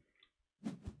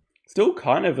 Still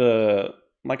kind of a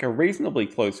reasonably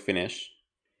close finish.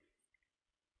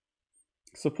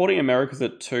 Supporting Americas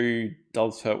at 2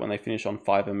 does hurt when they finish on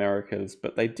 5 Americas,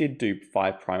 but they did do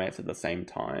 5 primates at the same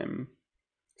time.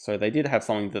 So they did have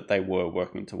something that they were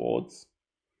working towards.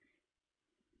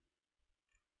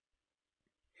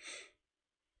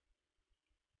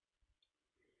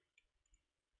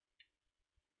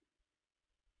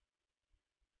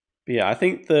 But yeah, I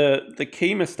think the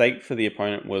key mistake for the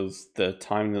opponent was the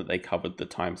time that they covered the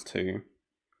 ×2.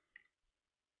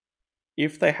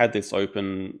 If they had this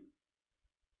open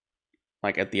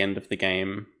like at the end of the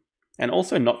game, and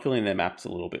also not filling their map's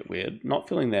a little bit weird. Not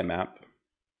filling their map,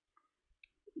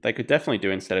 they could definitely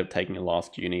do instead of taking a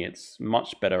last uni. It's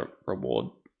much better reward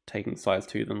taking size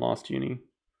 2 than last uni.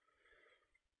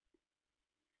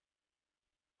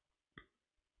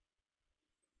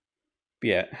 But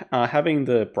yeah, having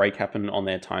the break happen on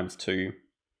their ×2,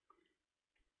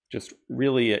 just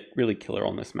really killer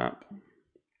on this map.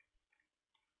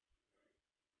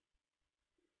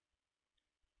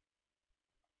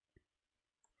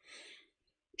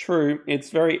 True,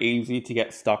 it's very easy to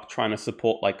get stuck trying to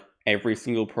support like every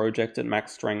single project at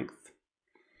max strength.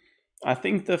 I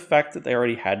think the fact that they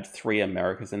already had 3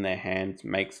 Americas in their hand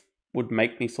would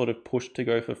make me sort of push to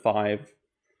go for 5,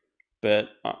 but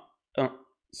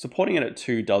supporting it at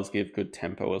 2 does give good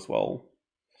tempo as well.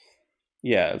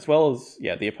 Yeah, as well as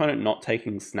the opponent not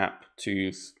taking snap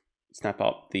to snap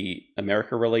up the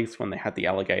America release when they had the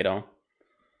alligator.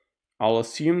 I'll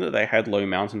assume that they had low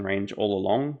mountain range all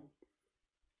along,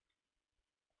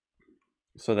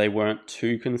 so they weren't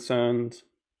too concerned.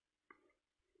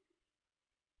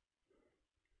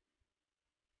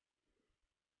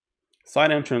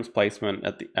 Side entrance placement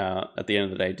at the end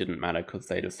of the day didn't matter because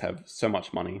they just have so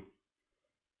much money.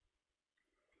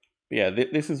 But yeah,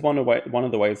 this is one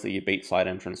of the ways that you beat side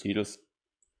entrance. You just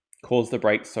cause the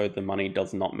break so the money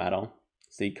does not matter.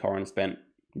 See, Koren spent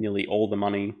nearly all the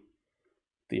money.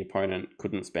 The opponent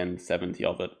couldn't spend 70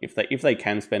 of it. If they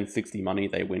can spend 60 money,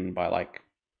 they win by like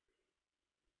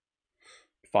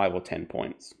 5 or 10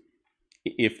 points.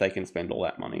 If they can spend all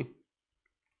that money.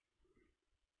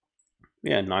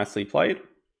 Yeah, nicely played.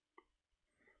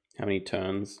 How many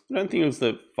turns? I don't think it was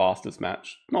the fastest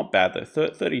match. Not bad though.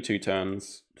 32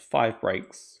 turns, 5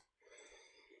 breaks.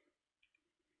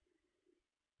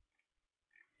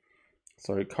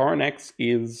 So korenx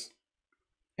is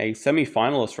a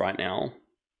semi-finalist right now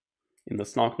in the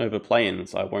Snark Nova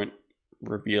Playin. I won't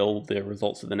reveal the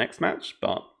results of the next match,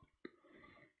 but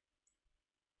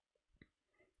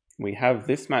we have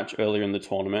this match earlier in the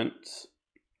tournament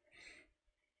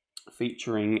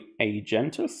featuring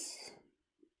Agentus,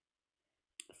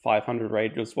 500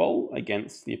 rated as well,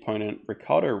 against the opponent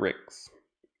RicardoRix,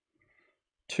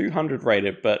 200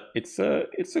 rated, but it's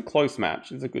a close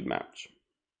match. It's a good match.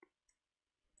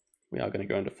 We are going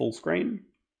to go into full screen.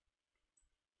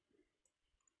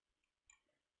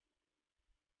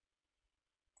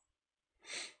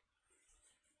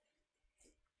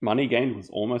 Money gained was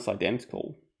almost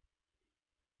identical.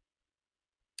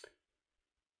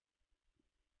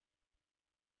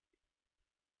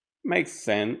 Makes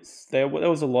sense. There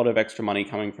was a lot of extra money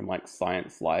coming from like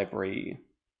science library.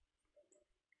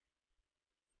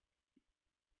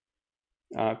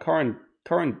 Koren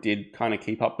did kind of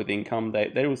keep up with income.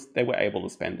 They were able to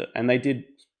spend it, and they did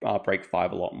break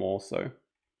 5 a lot more. So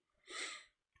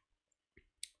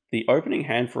the opening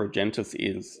hand for Agentus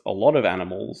is a lot of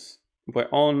animals. We're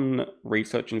on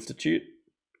Research Institute.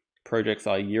 Projects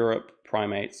are Europe,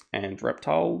 primates, and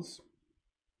reptiles.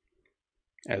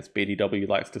 As BDW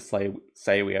likes to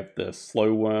say, we have the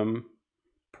slow worm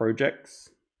projects.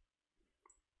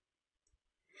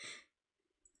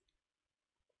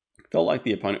 Felt like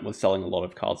the opponent was selling a lot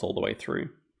of cards all the way through.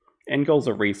 End goals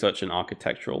are research and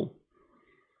architectural.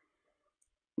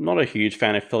 Not a huge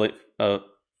fan of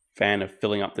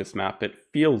filling up this map. It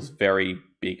feels very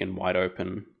big and wide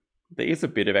open. There is a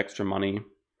bit of extra money,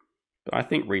 but I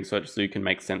think Research Zoo can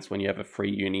make sense when you have a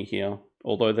free uni here,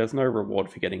 although there's no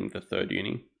reward for getting the 3rd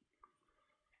uni.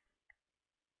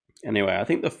 Anyway, I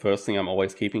think the first thing I'm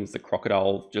always keeping is the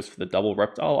crocodile, just for the double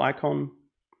reptile icon.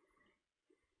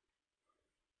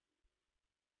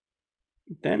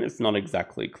 Then it's not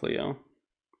exactly clear.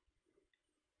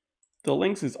 The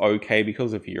Lynx is okay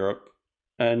because of Europe.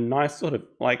 A nice sort of,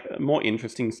 like, a more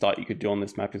interesting start you could do on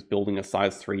this map is building a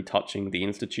size 3 touching the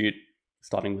Institute,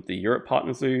 starting with the Europe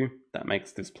Partner Zoo. That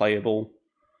makes this playable.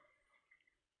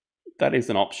 That is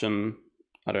an option.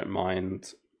 I don't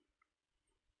mind.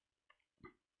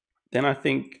 Then I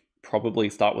think probably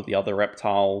start with the other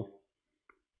reptile.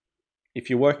 If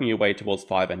you're working your way towards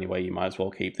 5 anyway, you might as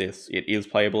well keep this. It is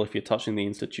playable if you're touching the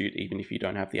Institute, even if you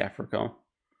don't have the Africa.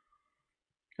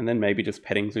 And then maybe just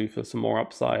Petting Zoo for some more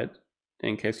upside,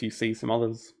 in case you see some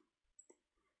others.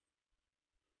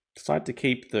 Decide to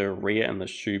keep the Rhea and the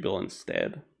Shoebill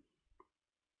instead.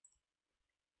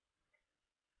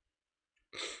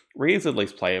 Rhea's at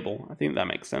least playable. I think that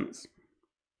makes sense.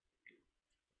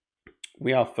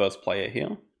 We are first player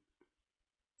here.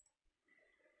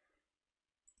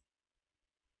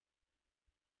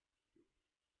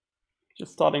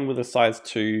 Just starting with a size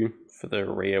 2 for the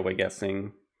Rhea, we're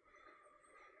guessing.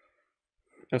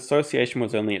 Association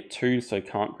was only at 2, so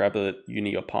can't grab a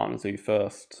uni or partner zoo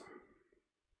first.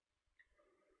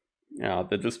 Now,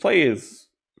 the display is...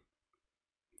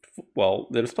 well,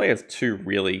 the display has 2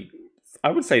 really...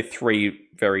 I would say 3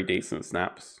 very decent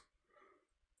snaps.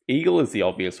 Eagle is the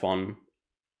obvious one.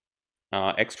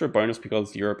 Extra bonus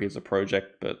because Europe is a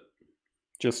project, but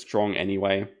just strong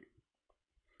anyway.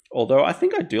 Although I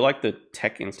think I do like the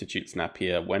Tech Institute snap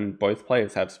here. When both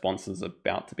players have sponsors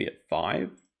about to be at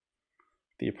 5,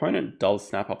 the opponent does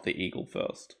snap up the Eagle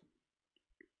first.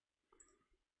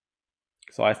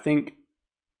 So I think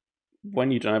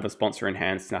when you don't have a sponsor in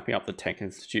hand, snapping up the Tech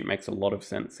Institute makes a lot of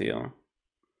sense here.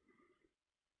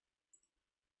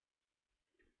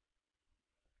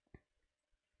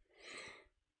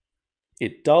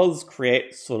 It does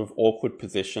create sort of awkward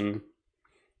position.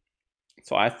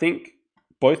 So I think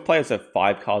both players have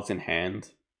 5 cards in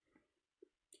hand.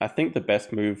 I think the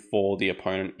best move for the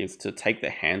opponent is to take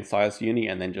the hand size uni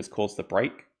and then just cause the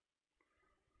break.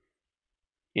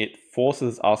 It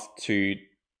forces us to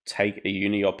take a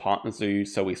uni or partner zoo,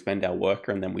 so we spend our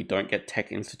worker and then we don't get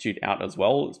Tech Institute out as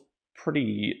well. It's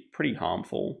pretty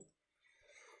harmful.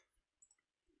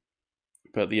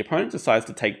 But the opponent decides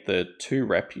to take the 2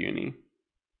 rep uni.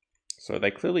 So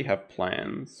they clearly have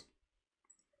plans,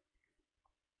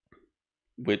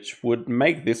 which would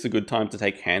make this a good time to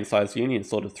take hand size uni and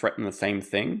sort of threaten the same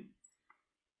thing.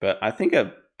 But I think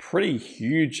a pretty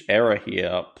huge error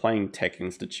here playing Tech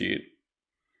Institute.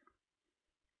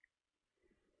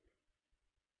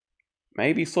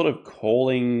 Maybe sort of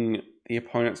calling the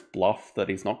opponent's bluff that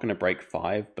he's not going to break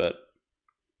 5, but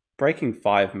breaking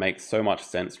 5 makes so much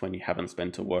sense when you haven't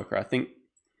spent a worker. I think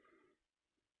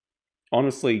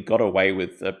honestly got away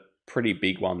with a pretty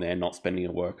big one there, not spending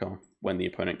a worker when the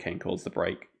opponent can cause the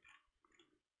break.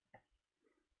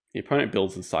 The opponent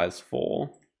builds a size 4,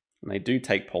 and they do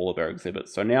take Polar Bear Exhibit.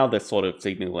 So now they're sort of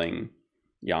signaling,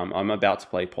 yeah, I'm about to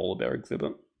play Polar Bear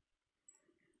Exhibit.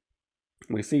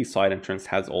 We see Side Entrance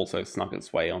has also snuck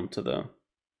its way onto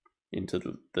into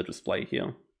the display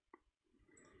here.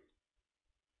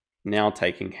 Now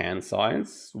taking hand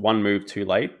size. 1 move too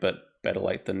late, but better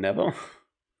late than never.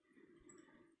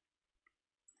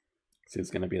 This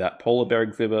is going to be that Polar Bear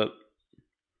Exhibit.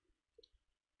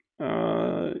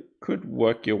 Could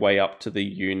work your way up to the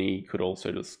uni. Could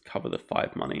also just cover the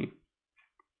 5 money.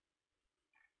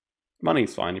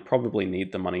 Money's fine. You probably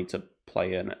need the money to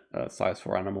play a size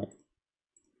 4 animal.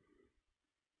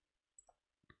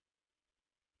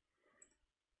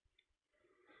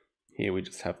 Here we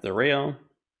just have the rear.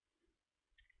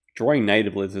 Drawing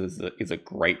Native Lizards is a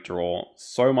great draw.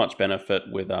 So much benefit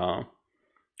with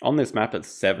on this map it's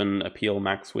 7 appeal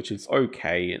max, which is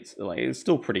okay. It's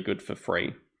still pretty good for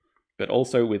free. But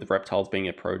also with reptiles being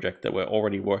a project that we're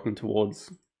already working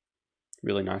towards,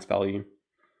 really nice value.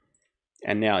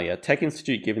 And now, yeah, Tech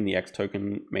Institute given the X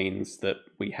token means that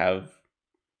we have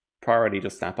priority to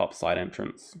snap up Side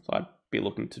Entrance. So I'd be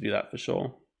looking to do that for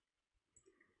sure.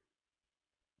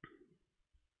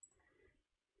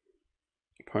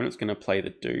 Opponent's going to play the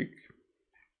Duke,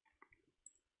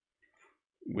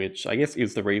 which I guess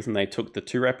is the reason they took the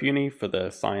 2 rep uni for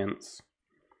the science.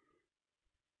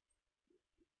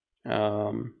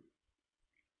 So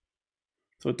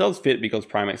it does fit because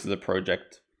Primax is a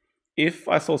project. If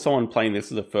I saw someone playing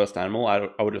this as a first animal, I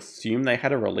would assume they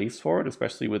had a release for it,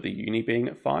 especially with the uni being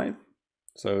at 5.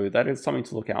 So that is something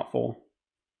to look out for.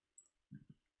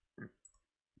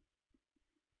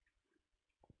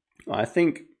 I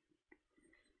think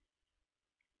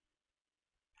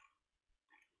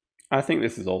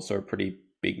this is also a pretty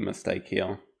big mistake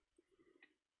here.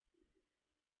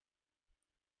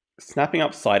 Snapping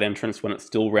up Side Entrance when it's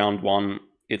still round 1,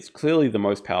 it's clearly the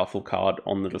most powerful card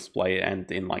on the display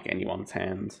and in like anyone's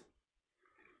hand.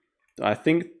 I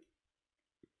think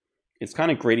it's kind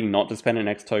of greedy not to spend an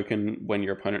X token when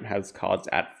your opponent has cards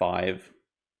at 5.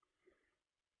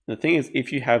 The thing is,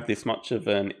 if you have this much of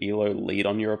an Elo lead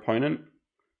on your opponent,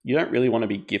 you don't really want to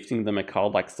be gifting them a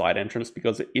card like Side Entrance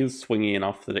because it is swingy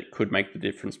enough that it could make the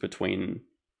difference between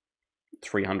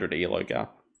 300 Elo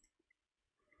gap.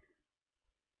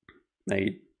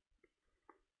 They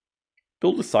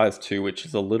build a size 2, which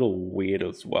is a little weird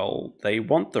as well. They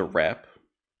want the rep,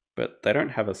 but they don't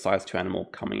have a size 2 animal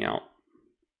coming out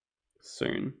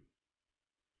soon.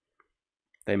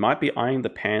 They might be eyeing the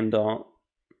panda.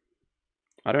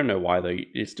 I don't know why though.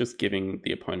 It's just giving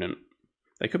the opponent.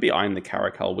 They could be eyeing the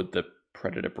caracal with the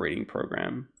predator breeding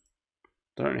program.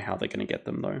 I don't know how they're going to get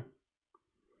them though.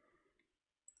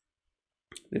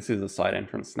 This is a Side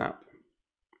Entrance snap.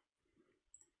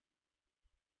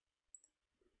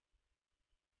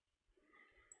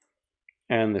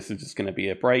 And this is just going to be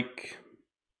a break.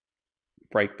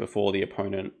 Break before the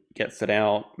opponent gets it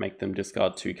out. Make them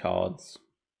discard 2 cards.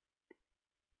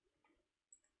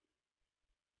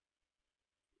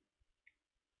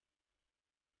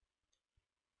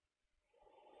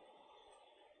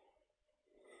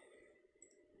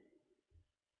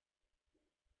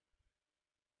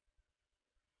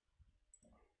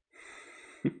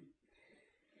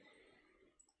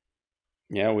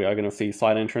 Yeah, we are going to see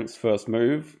Side Entrance first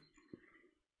move.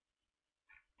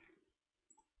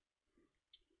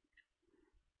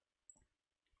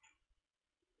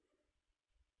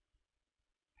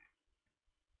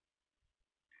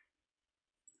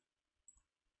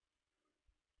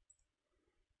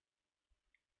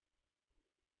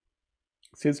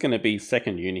 This is going to be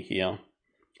second uni here.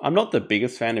 I'm not the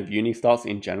biggest fan of uni starts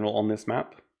in general on this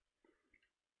map,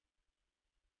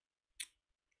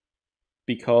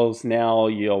 because now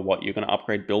you're going to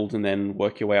upgrade build and then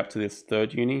work your way up to this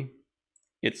third uni.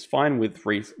 It's fine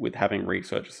with having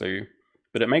research,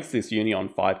 but it makes this uni on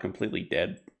 5 completely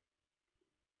dead.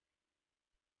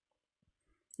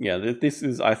 Yeah,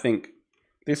 I think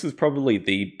this is probably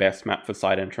the best map for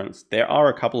side entrance. There are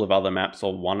a couple of other maps,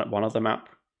 or one other map.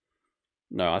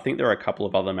 No, I think there are a couple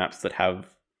of other maps that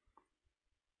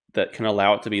can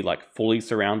allow it to be like fully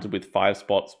surrounded with 5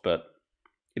 spots, but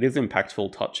it is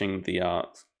impactful touching the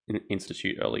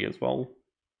Institute early as well.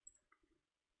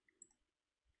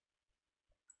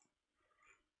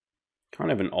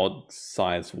 Kind of an odd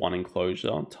size 1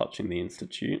 enclosure touching the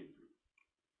Institute.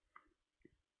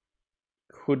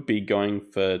 Could be going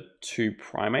for 2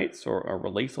 primates or a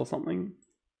release or something.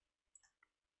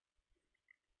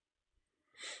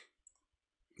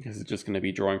 This is just going to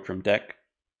be drawing from deck.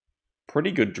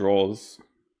 Pretty good draws.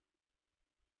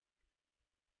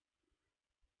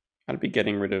 I'd be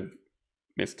getting rid of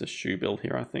Mr. Shoebill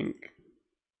here, I think.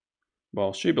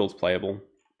 Well, Shoebill's playable.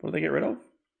 What do they get rid of?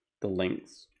 The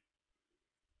links.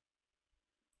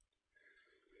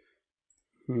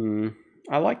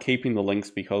 I like keeping the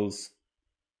links because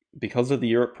of the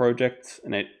Europe project,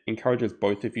 and it encourages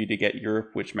both of you to get Europe,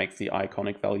 which makes the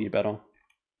iconic value better.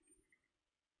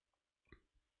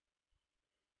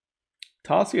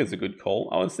 Tarsier is a good call.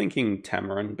 I was thinking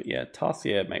Tamarin, but yeah,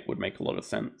 Tarsier would make a lot of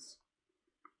sense.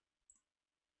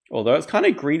 Although it's kind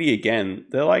of greedy again.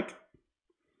 They're like,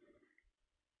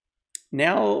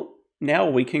 now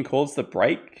we can cause the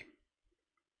break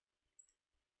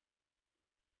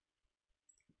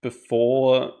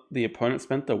before the opponent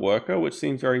spent the worker, which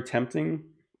seems very tempting.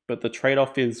 But the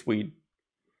trade-off is we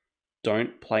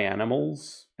don't play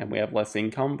animals and we have less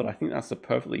income, but I think that's a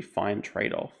perfectly fine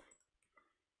trade-off.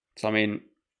 So, I mean,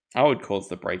 I would cause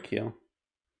the break here.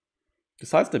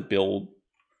 Besides the build,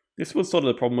 this was sort of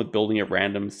the problem with building a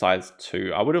random size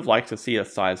 2. I would have liked to see a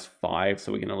size 5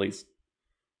 so we can at least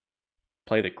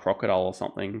play the crocodile or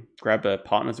something. Grab a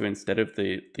partner zoo instead of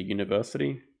the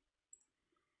university.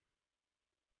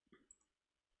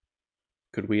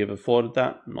 Could we have afforded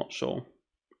that? I'm not sure.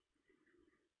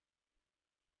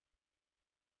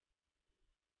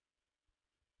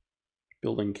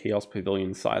 Building kiosk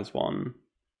pavilion size 1.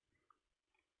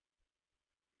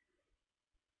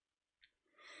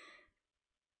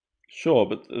 Sure,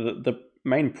 but the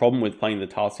main problem with playing the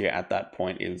Tarsier at that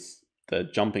point is the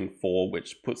jumping 4,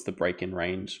 which puts the break in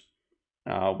range.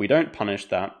 We don't punish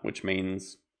that, which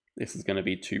means this is going to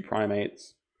be 2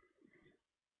 primates.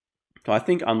 So I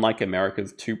think unlike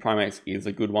America's, 2 primates is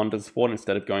a good one to support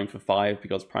instead of going for 5,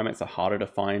 because primates are harder to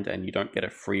find and you don't get a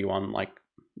free one like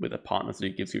with a partner zoo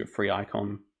gives you a free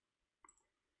icon.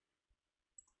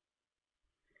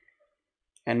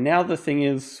 And now the thing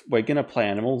is, we're going to play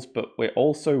animals, but we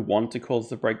also want to cause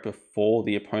the break before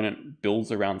the opponent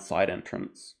builds around side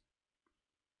entrance.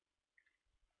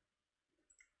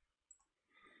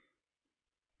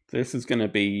 This is going to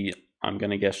be, I'm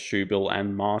going to guess, Shoebill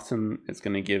and Martin. It's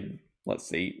going to give, let's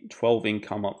see, 12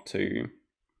 income up to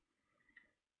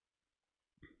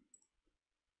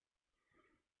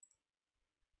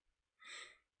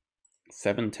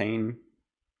 17.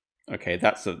 Okay,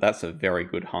 that's a very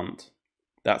good hunt.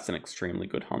 That's an extremely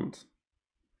good hunt.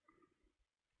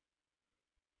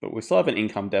 But we still have an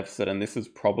income deficit, and this is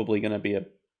probably going to be a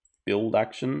build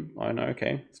action. Oh no,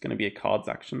 okay. It's going to be a cards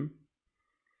action.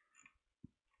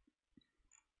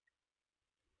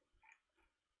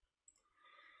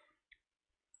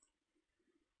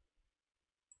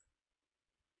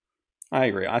 I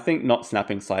agree. I think not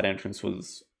snapping side entrance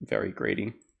was very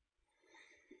greedy.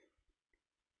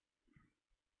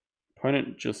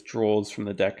 Opponent just draws from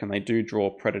the deck, and they do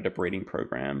draw Predator Breeding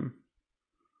Program.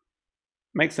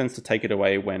 Makes sense to take it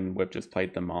away when we've just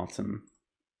played the Martin.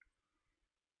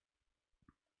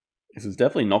 This is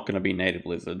definitely not going to be native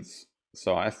lizards,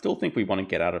 so I still think we want to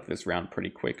get out of this round pretty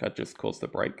quick. I just caused the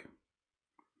break.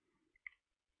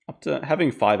 Up to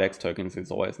having 5x tokens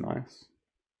is always nice.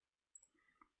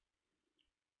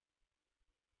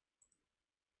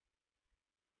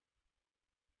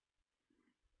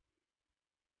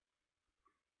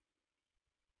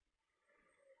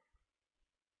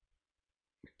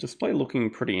 Display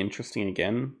looking pretty interesting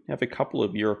again. Have a couple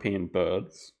of European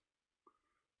birds.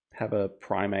 Have a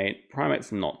primate.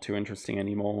 Primate's not too interesting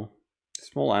anymore.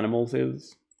 Small animals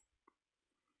is.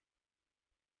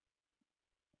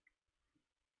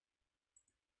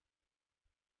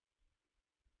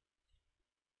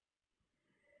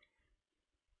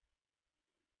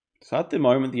 So at the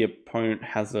moment the opponent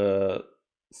has a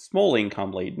small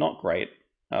income lead, not great.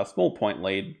 Small point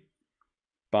lead.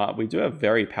 But we do have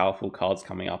very powerful cards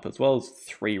coming up, as well as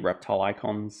 3 reptile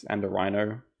icons and a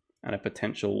rhino, and a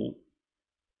potential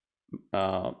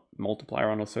multiplier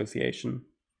on association.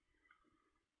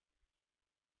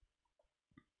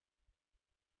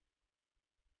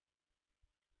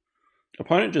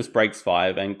 Opponent just breaks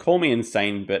 5, and call me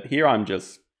insane, but here I'm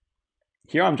just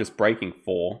breaking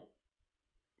 4.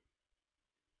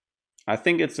 I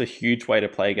think it's a huge way to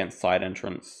play against side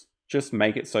entrance. Just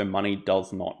make it so money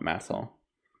does not matter.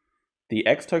 The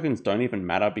X tokens don't even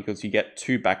matter because you get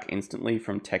 2 back instantly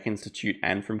from Tech Institute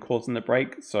and from causing the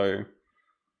break, so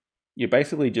you're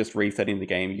basically just resetting the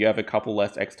game. You have a couple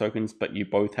less X tokens, but you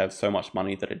both have so much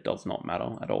money that it does not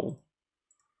matter at all.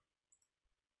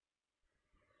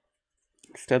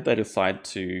 Instead, they decide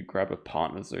to grab a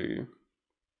partner zoo.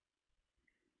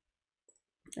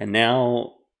 And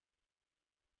now,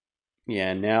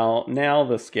 yeah, now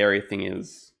the scary thing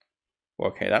is,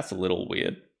 okay, that's a little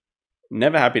weird.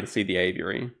 Never happy to see the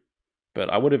aviary, but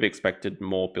I would have expected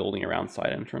more building around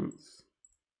side entrance.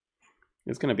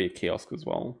 There's going to be a kiosk as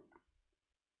well.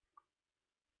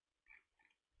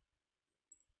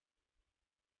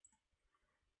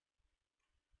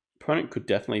 Opponent could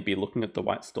definitely be looking at the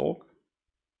white stalk.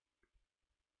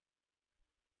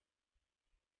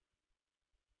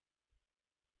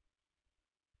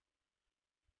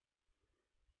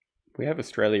 We have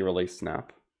Australia release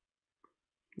snap.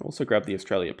 Also grab the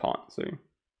Australia part, so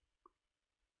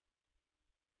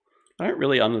I don't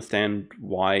really understand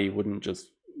why you wouldn't just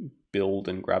build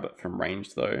and grab it from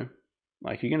range though.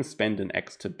 Like, you're going to spend an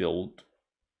X to build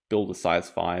a size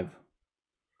 5.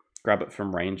 Grab it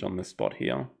from range on this spot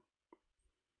here.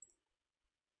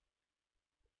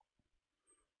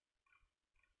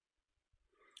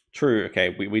 True,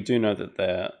 okay, we do know that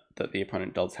the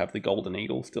opponent does have the golden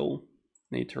eagle still.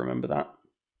 Need to remember that.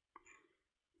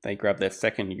 They grab their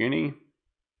second uni.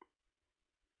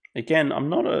 Again, I'm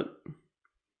not a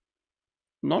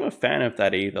fan of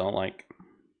that either. Like,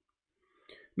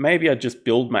 maybe I'd just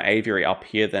build my aviary up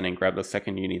here then and grab the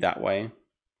second uni that way.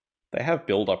 They have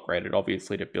build upgraded,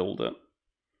 obviously, to build it.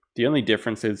 The only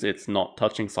difference is it's not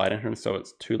touching side entrance, so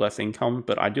it's 2 less income,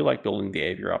 but I do like building the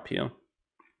aviary up here.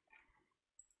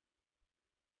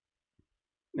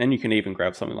 And you can even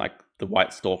grab something like the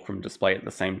white stalk from display at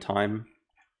the same time.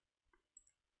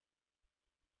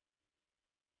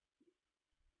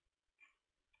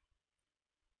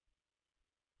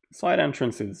 Side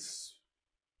entrance is...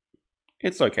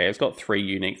 it's okay. It's got 3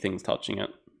 unique things touching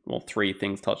it. Well, 3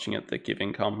 things touching it that give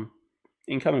income.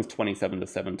 Income is 27 to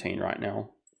 17 right now.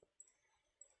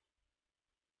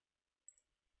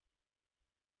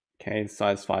 Okay,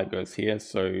 size 5 goes here,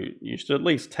 so you should at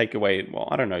least take away... well,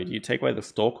 I don't know. Do you take away the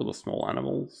stalk or the small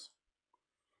animals?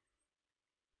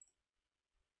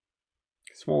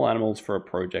 Small animals for a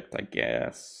project, I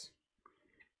guess.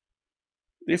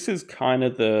 This is kind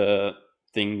of the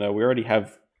thing, though. We already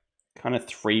have kind of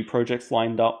 3 projects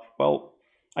lined up. Well,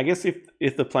 I guess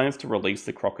if the plan is to release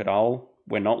the crocodile,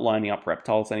 we're not lining up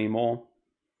reptiles anymore.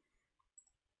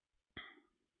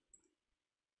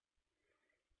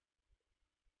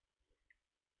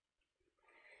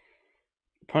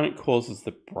 Opponent causes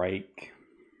the break.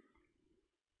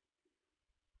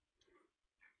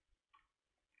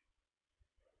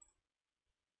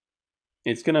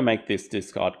 It's going to make this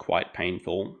discard quite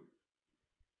painful.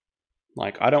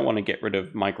 Like, I don't want to get rid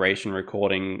of migration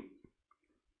recording.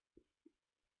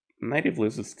 Native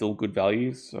lives is still good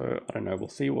value, so I don't know. We'll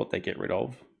see what they get rid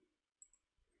of.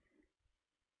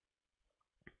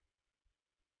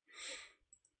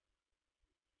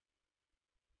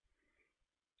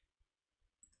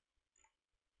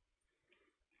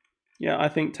 Yeah, I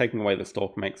think taking away the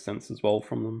stalk makes sense as well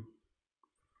from them.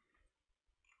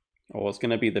 Oh, it's going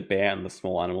to be the bear and the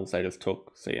small animals they just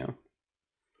took, so yeah.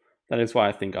 That is why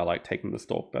I think I like taking the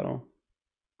stalk better.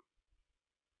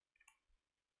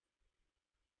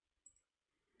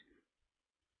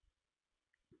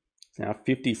 It's now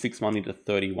 56 money to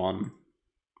 31.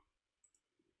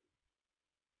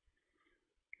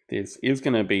 This is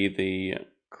going to be the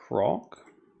croc.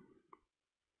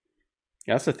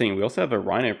 Yeah, that's the thing. We also have a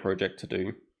rhino project to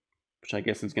do, which I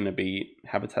guess is going to be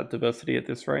habitat diversity at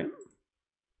this rate.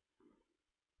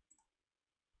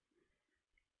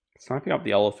 Sniping up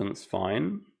the elephant's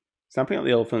fine. Snapping up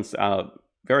the elephant's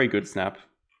very good snap.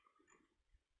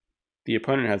 The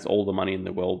opponent has all the money in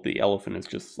the world. The elephant is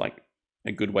just like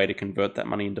a good way to convert that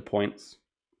money into points.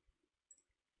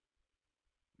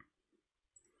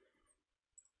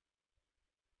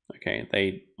 Okay,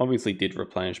 they obviously did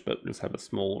replenish, but just have a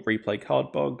small replay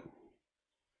card bug.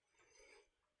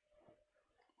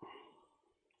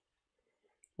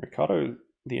 Ricardo,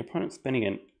 the opponent's spending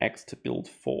an X to build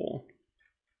 4.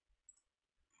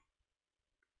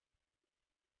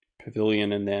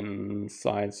 Pavilion and then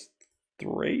size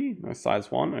 3? No,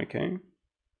 size 1, okay.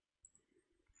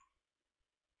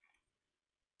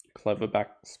 Cleverback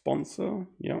sponsor,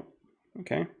 yep,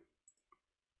 okay.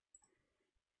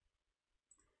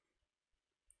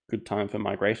 Good time for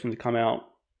migration to come out.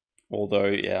 Although,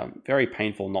 yeah, very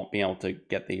painful not being able to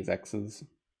get these X's.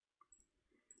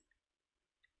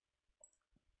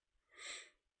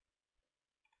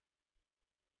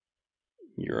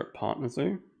 Europe Partner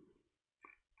Zoo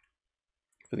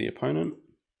for the opponent.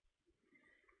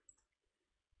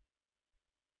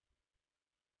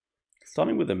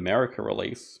 Starting with America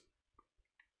release.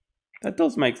 That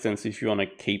does make sense if you want to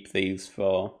keep these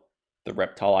for the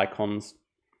reptile icons.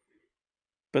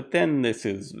 But then this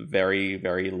is very,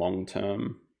 very long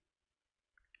term.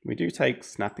 We do take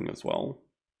snapping as well.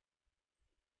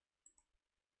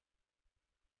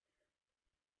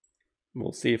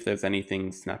 We'll see if there's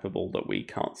anything snappable that we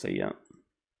can't see yet.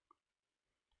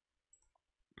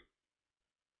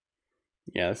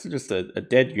 Yeah, this is just a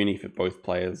dead uni for both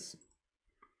players.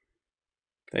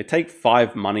 They take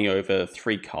 5 money over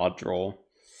 3 card draw.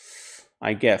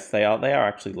 I guess they are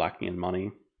actually lacking in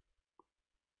money.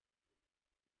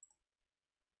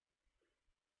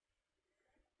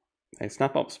 They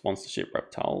snap up sponsorship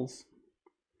reptiles.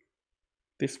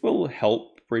 This will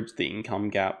help bridge the income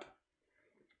gap.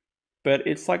 But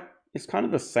it's kind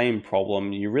of the same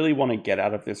problem. You really want to get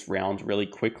out of this round really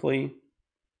quickly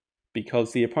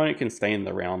because the opponent can stay in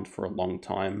the round for a long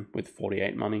time with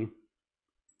 48 money.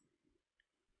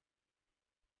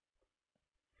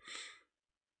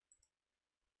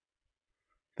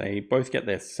 They both get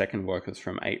their second workers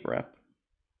from 8 rep.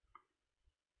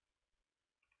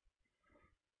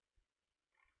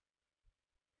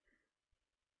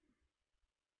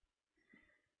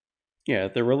 Yeah,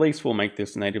 the release will make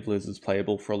this native lizards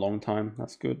playable for a long time.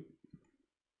 That's good.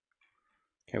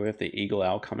 Okay, we have the eagle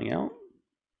owl coming out.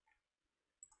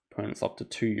 Opponent's up to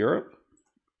 2 Europe.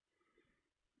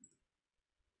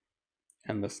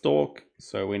 And the stork,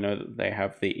 so we know that they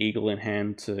have the eagle in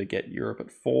hand to get Europe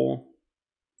at 4.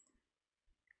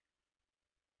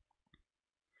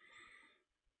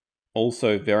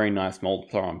 Also, very nice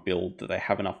multiplier on build that they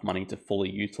have enough money to fully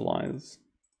utilize.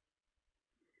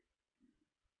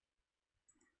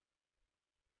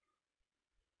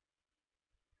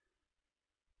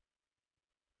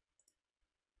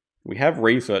 We have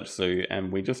Research Zoo,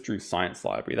 and we just drew Science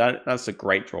Library. That's a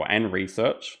great draw. And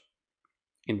Research.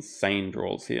 Insane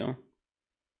draws here.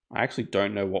 I actually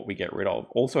don't know what we get rid of.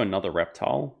 Also another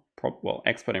reptile. Well,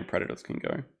 Expert and Predators can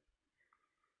go.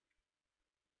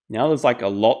 Now there's like a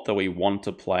lot that we want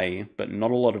to play, but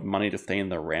not a lot of money to stay in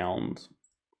the round.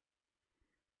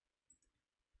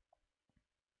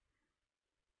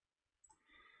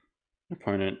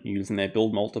 Opponent using their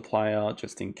build multiplier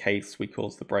just in case we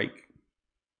cause the break.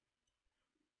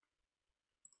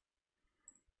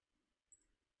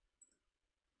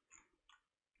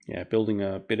 Yeah, building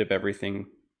a bit of everything.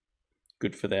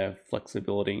 Good for their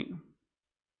flexibility.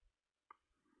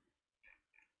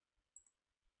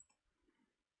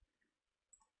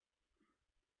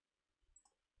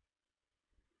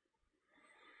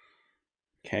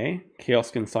 Okay,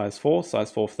 kiosk in size 4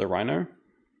 for the rhino.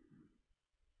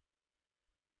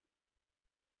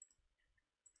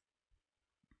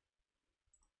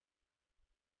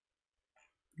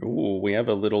 Ooh, we have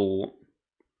a little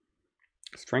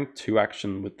strength 2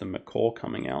 action with the macaw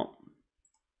coming out.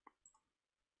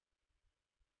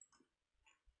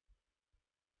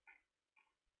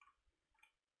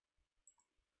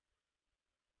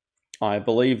 I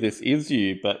believe this is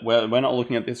you, but we're not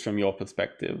looking at this from your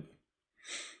perspective.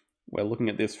 We're looking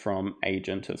at this from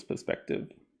Agentus perspective.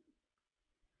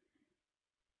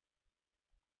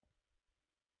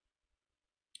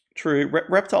 True,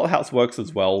 Reptile House works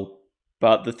as well,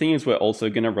 but the thing is we're also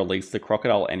going to release the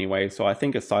crocodile anyway, so I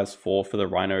think a size 4 for the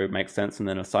rhino makes sense, and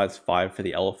then a size 5 for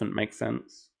the elephant makes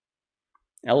sense.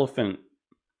 Elephant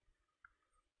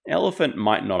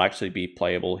might not actually be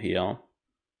playable here,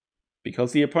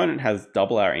 because the opponent has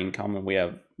double our income, and we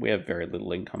have very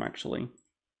little income actually.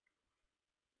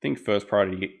 I think first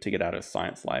priority to get out of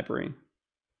Science Library,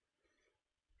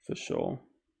 for sure.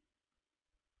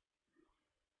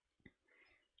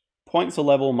 Points are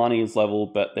level, money is level,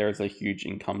 but there is a huge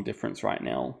income difference right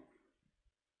now.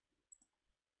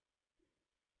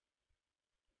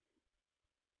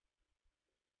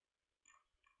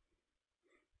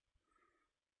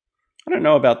 I don't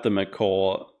know about the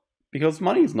macaw, because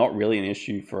money is not really an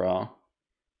issue for our...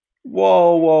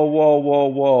 Whoa, whoa, whoa, whoa,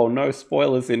 whoa, no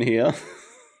spoilers in here.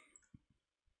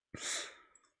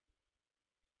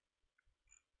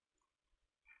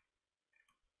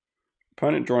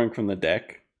 Opponent drawing from the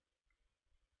deck.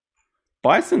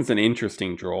 Bison's an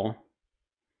interesting draw.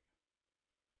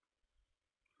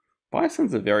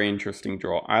 Bison's a very interesting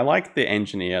draw. I like the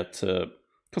Engineer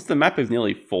because the map is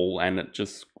nearly full and it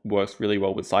just works really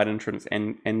well with side entrance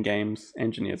and end games.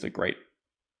 Engineer's a great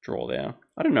draw there.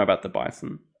 I don't know about the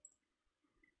Bison.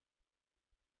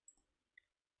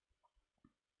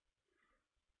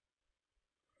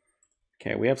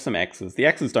 Okay, we have some X's. The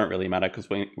X's don't really matter because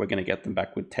we're going to get them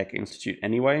back with Tech Institute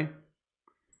anyway.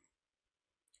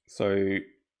 So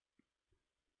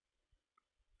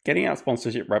getting out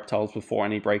sponsorship reptiles before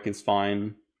any break is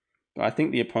fine. But I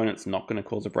think the opponent's not going to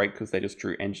cause a break because they just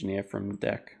drew Engineer from the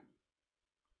deck.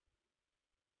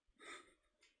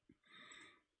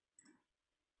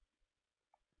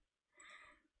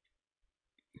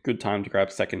 Good time to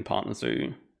grab second Partner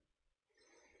Zoo.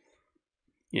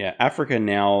 Yeah, Africa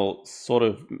now sort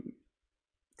of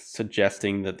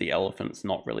suggesting that the elephant's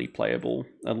not really playable,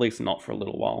 at least not for a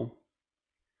little while.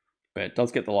 But it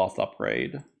does get the last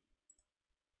upgrade.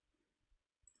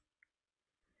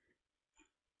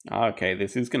 Okay,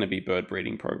 this is going to be bird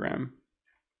breeding program.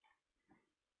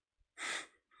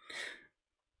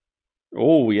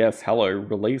 Oh yes, hello,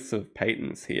 release of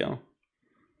patents here.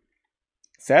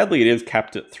 Sadly, it is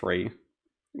capped at 3. It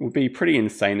would be pretty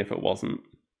insane if it wasn't.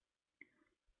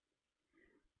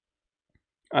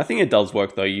 I think it does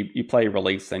work though. You play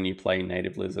release, then you play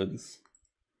native lizards.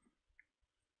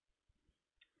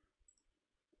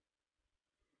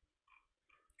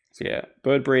 So yeah,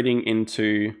 bird breeding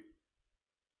into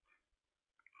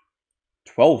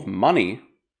 12 money.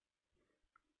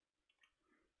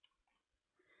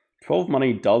 12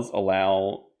 money does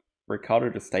allow Ricardo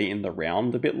to stay in the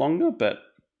round a bit longer, but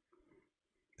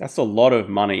that's a lot of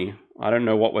money. I don't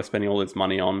know what we're spending all this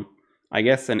money on. I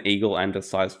guess an eagle and a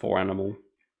size 4 animal.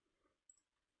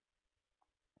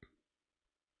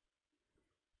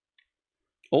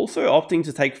 Also opting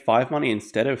to take 5 money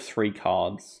instead of 3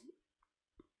 cards.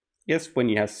 Yes, when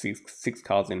you have six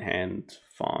cards in hand,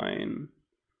 fine.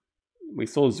 We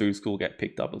saw Zoo School get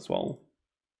picked up as well.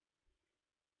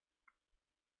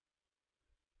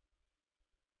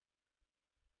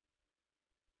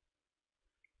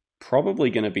 Probably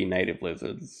going to be native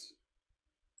lizards.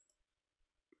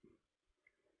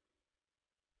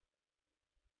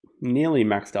 Nearly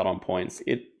maxed out on points.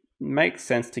 It makes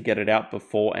sense to get it out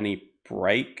before any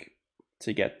break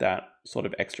to get that sort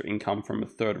of extra income from a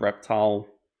third reptile.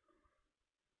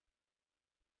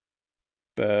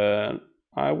 But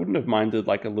I wouldn't have minded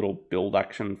like a little build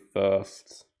action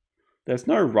first. There's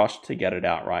no rush to get it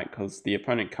out, right? Because the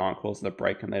opponent can't cause the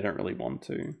break and they don't really want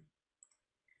to.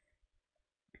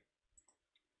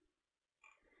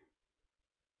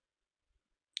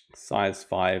 Size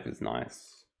 5 is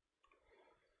nice.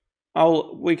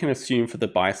 We can assume for the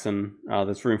Bison,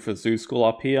 there's room for Zoo School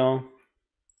up here.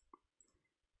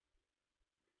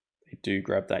 They do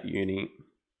grab that uni.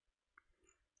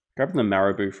 Grabbing the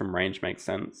Marabou from range makes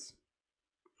sense.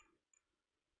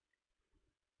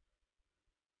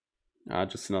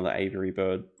 Just another aviary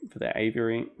bird for their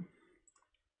aviary.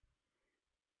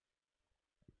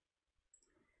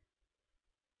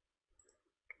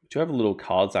 Do have a little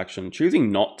cards action,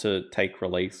 choosing not to take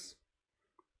release.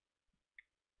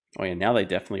 Oh yeah, now they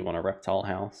definitely want a reptile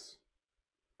house.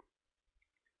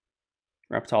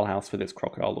 Reptile house for this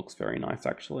crocodile looks very nice,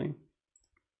 actually.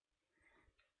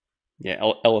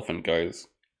 Yeah, elephant goes.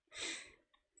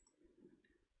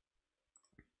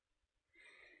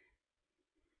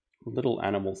 Little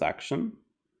animals action.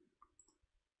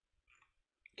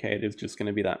 Okay, it is just going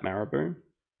to be that Marabou.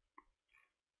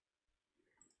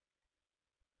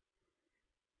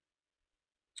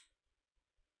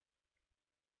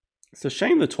 It's a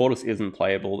shame the tortoise isn't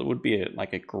playable. It would be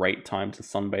like a great time to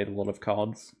sunbathe a lot of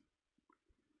cards.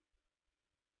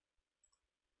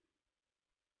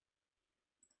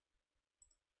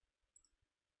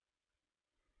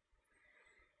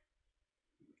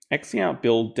 Xing out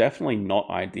build, definitely not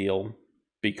ideal,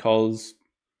 because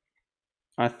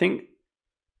I think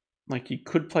like you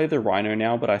could play the rhino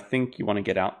now, but I think you want to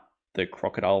get out the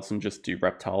crocodiles and just do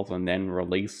reptiles and then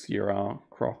release your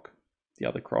croc, the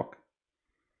other croc.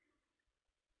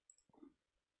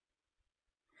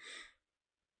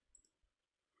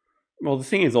 Well, the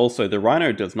thing is also, the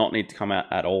rhino does not need to come out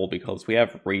at all because we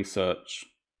have research.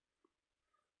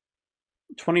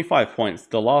 25 points.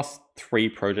 The last 3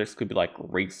 projects could be like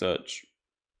research,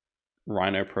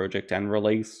 rhino project, and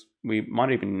release. We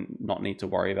might even not need to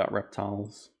worry about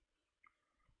reptiles.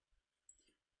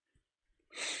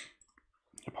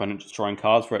 Opponent just drawing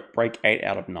cards. We're at break 8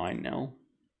 out of 9 now.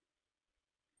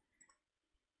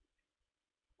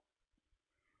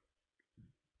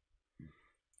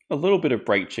 a little bit of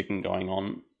break chicken going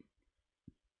on.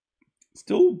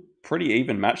 Still pretty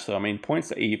even match though. I mean,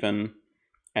 points are even,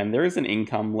 and there is an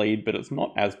income lead, but it's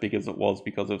not as big as it was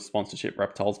because of sponsorship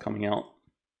reptiles coming out.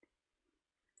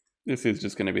 This is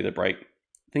just going to be the break.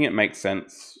 I think it makes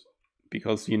sense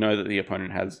because you know that the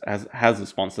opponent has a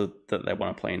sponsor that they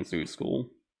want to play in Zoo School.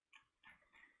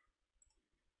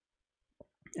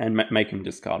 And make him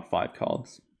discard 5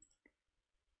 cards.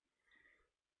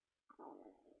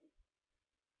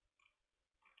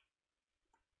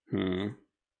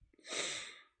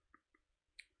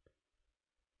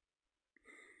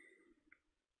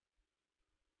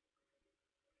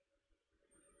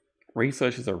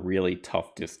 Research is a really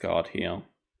tough discard here.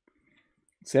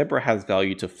 Zebra has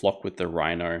value to flock with the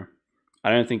Rhino.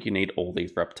 I don't think you need all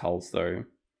these reptiles though.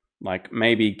 Like,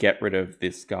 maybe get rid of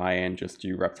this guy and just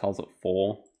do reptiles at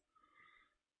 4.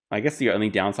 I guess the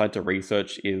only downside to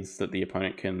research is that the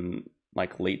opponent can,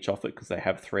 like, leech off it because they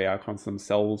have 3 Archons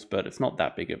themselves, but it's not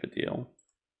that big of a deal.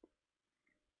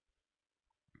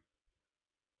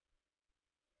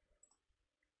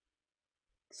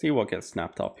 See what gets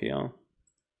snapped up here.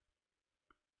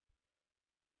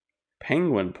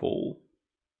 Penguin Pool.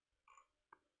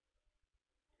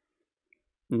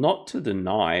 Not to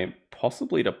deny,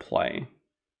 possibly to play.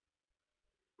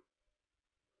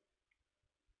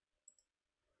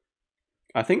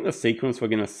 I think the sequence we're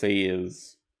going to see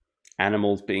is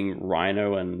animals being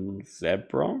Rhino and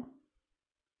Zebra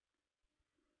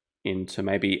into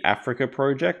maybe Africa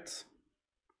Project.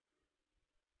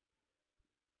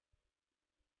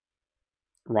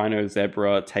 Rhino,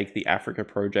 Zebra, take the Africa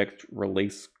Project,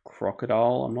 release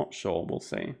Crocodile. I'm not sure, we'll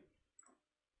see.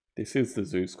 This is the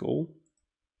Zoo School.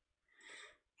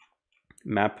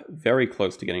 Map very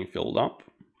close to getting filled up.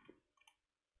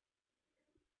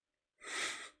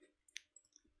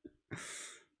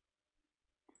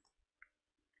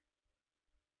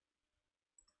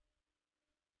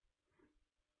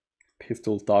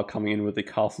 Pistols Dark coming in with the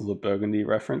Castles of Burgundy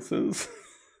references.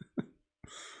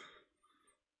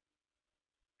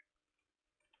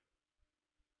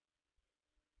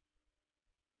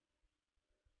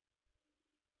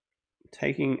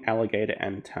 Taking Alligator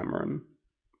and Tamarin.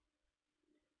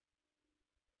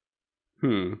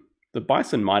 The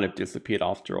Bison might have disappeared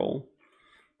after all.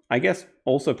 I guess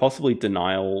also possibly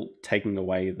Denial taking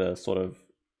away the sort of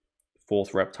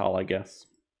 4th reptile, I guess.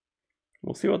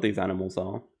 We'll see what these animals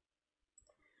are.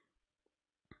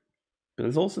 But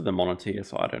there's also the Monitor,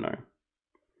 so I don't know.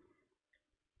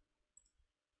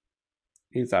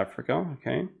 Here's Africa,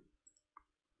 okay.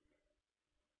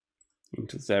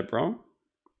 Into Zebra.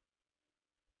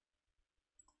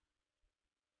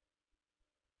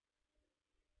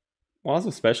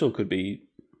 Wild's Special could be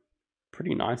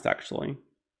pretty nice, actually.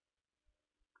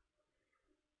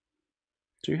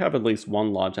 Do have at least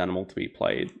one large animal to be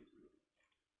played.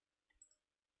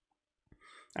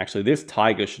 Actually, this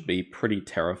tiger should be pretty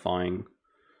terrifying.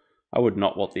 I would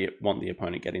not want the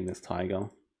opponent getting this tiger.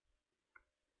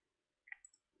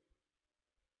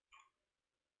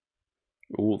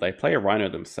 Ooh, they play a Rhino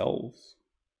themselves.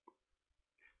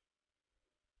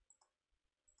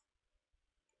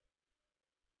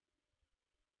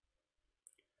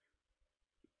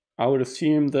 I would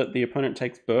assume that the opponent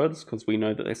takes birds because we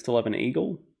know that they still have an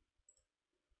eagle.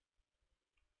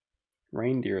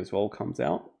 Reindeer as well comes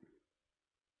out.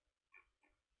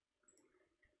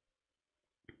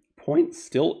 Points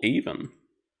still even.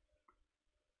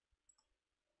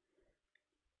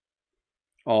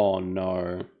 Oh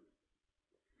no.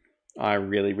 I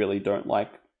really, really don't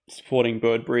like supporting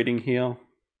bird breeding here.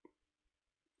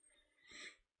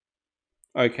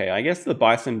 Okay, I guess the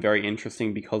Bison very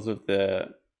interesting because of the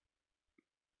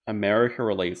America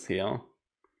release here.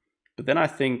 But then I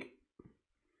think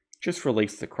just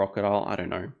release the Crocodile, I don't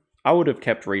know. I would have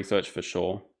kept research for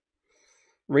sure.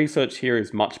 Research here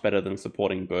is much better than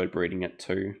supporting bird breeding at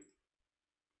 2.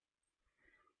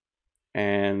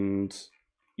 And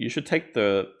you should take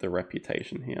the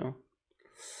reputation here.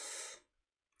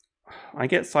 I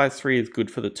get size 3 is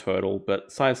good for the turtle,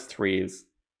 but size 3 is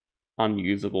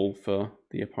unusable for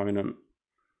the opponent.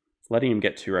 Letting him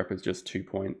get 2 rep is just 2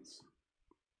 points.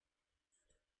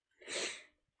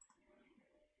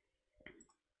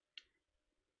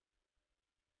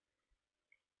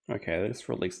 Okay, let's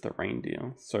release the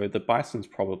reindeer. So the bison's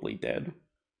probably dead.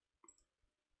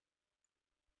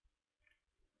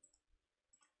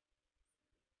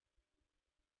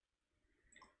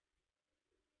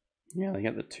 Yeah, they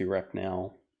get the 2 rep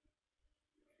now.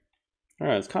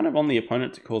 Alright, it's kind of on the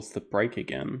opponent to cause the break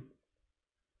again.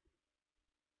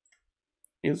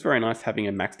 It was very nice having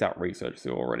a maxed out research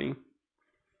zoo already.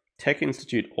 Tech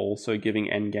Institute also giving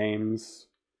endgames.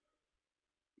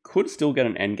 Could still get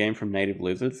an endgame from native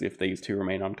lizards if these two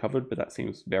remain uncovered, but that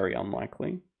seems very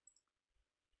unlikely.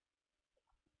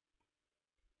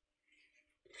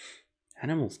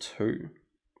 Animals too.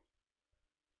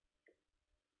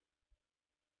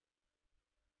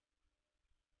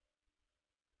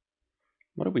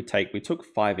 What did we take? We took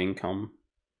 5 income.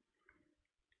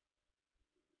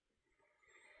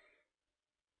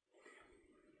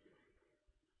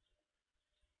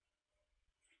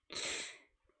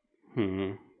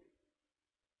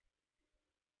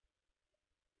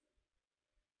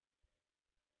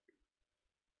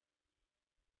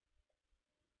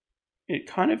 It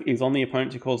kind of is on the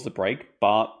opponent to cause the break,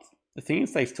 but the thing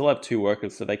is they still have 2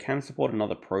 workers, so they can support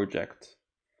another project.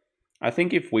 I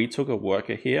think if we took a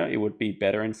worker here, it would be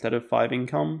better instead of 5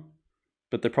 income.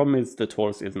 But the problem is the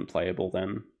tortoise isn't playable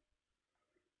then.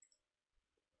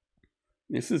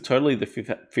 This is totally the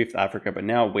 5th Africa, but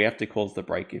now we have to cause the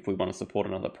break if we want to support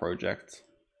another project.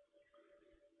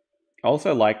 I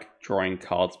also like drawing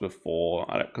cards before,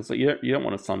 because you don't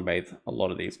want to sunbathe a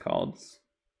lot of these cards.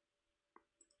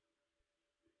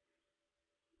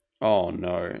 Oh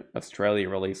no, Australia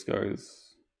release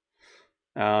goes.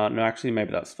 No, actually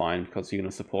maybe that's fine because you're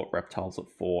going to support reptiles at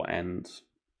 4 and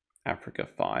Africa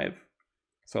 5.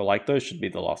 So like those should be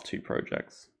the last 2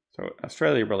 projects. So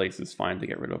Australia release is fine to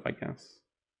get rid of, I guess.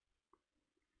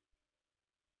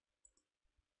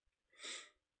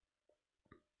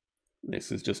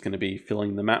 This is just going to be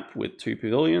filling the map with 2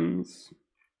 pavilions.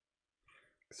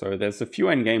 So there's a few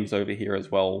endgames over here as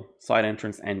well. Side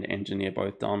entrance and engineer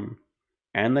both done.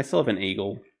 And they still have an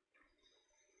eagle.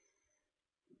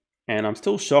 And I'm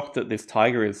still shocked that this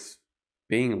tiger is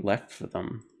being left for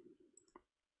them.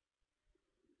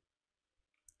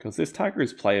 Because this tiger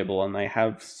is playable and they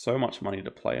have so much money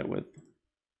to play it with.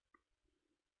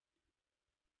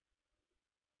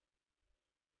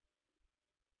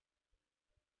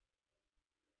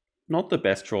 Not the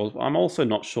best draws, but I'm also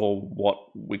not sure what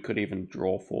we could even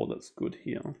draw for that's good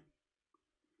here.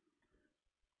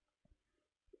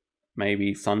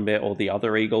 Maybe Sunbear or the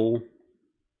other eagle.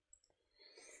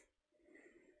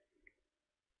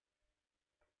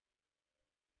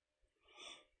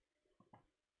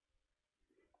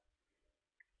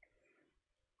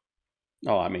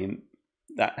 Oh, I mean,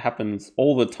 that happens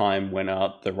all the time when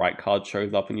the right card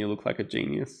shows up and you look like a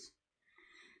genius.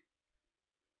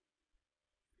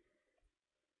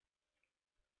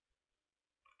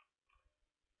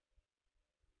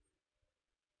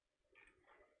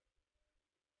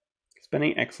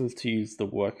 Spending X's to use the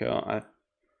worker, I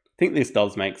think this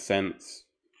does make sense.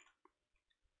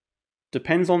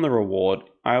 Depends on the reward.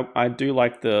 I do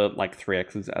like the 3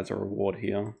 X's as a reward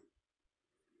here.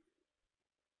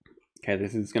 Okay,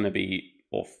 this is going to be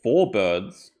 4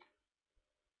 birds.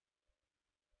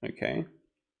 Okay.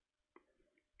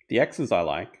 The X's I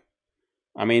like.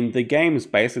 I mean, the game's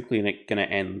basically going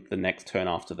to end the next turn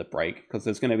after the break, because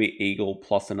there's going to be eagle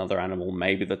plus another animal,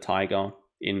 maybe the tiger,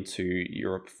 into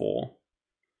Europe 4.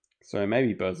 So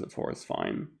maybe birds at 4 is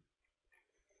fine.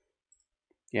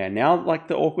 Yeah, now, like,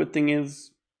 the awkward thing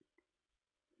is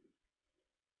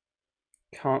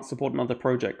can't support another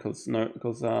project because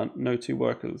no 2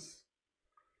 workers.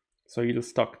 So you're just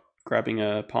stuck grabbing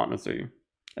a partner zoo.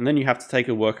 And then you have to take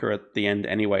a worker at the end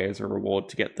anyway as a reward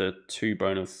to get the 2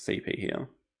 bonus CP here.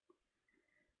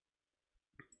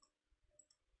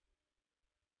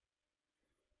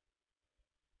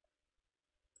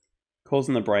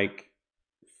 Causing the break,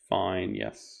 fine,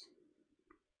 yes.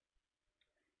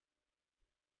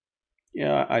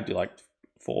 Yeah, I do like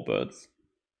 4 birds.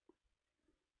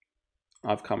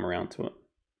 I've come around to it.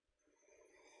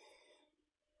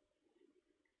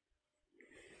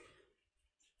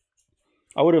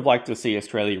 I would have liked to see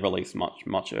Australia release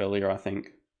much earlier, I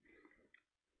think.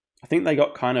 I think they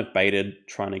got kind of baited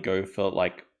trying to go for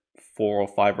like 4 or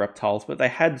 5 reptiles, but they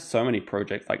had so many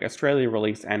projects like Australia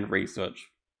release and research.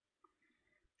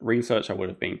 Research I would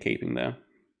have been keeping there.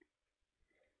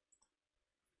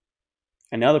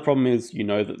 And now the problem is you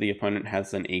know that the opponent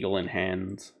has an eagle in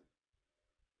hand.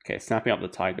 Okay, snapping up the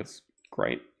tiger's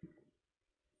great.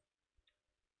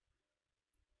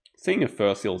 Seeing a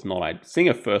fur seal's not. Seeing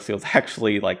a fur seal's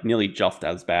actually like nearly just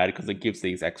as bad because it gives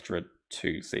these extra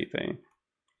 2 CP.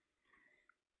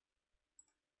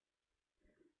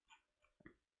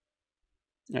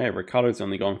 Hey, Ricardo's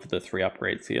only gone for the 3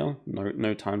 upgrades here.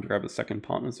 No time to grab a second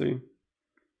partner zoo.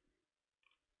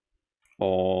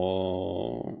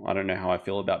 Or I don't know how I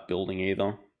feel about building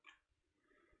either.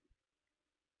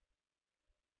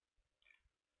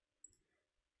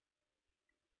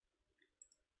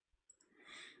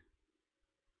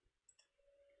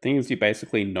 Thing is, you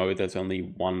basically know there's only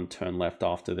 1 turn left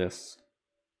after this.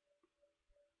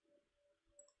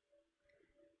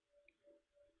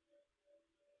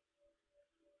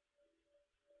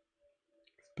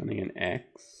 Spending an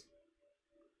X,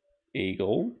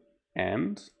 Eagle,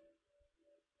 and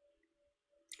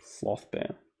Sloth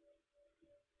Bear.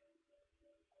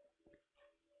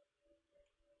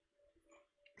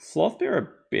 Sloth Bear a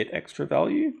bit extra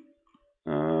value.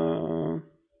 I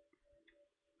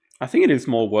think it is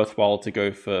more worthwhile to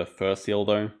go for Fur Seal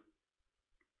though.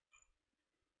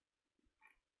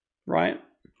 Right?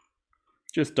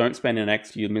 Just don't spend an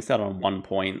X, you miss out on 1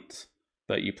 point,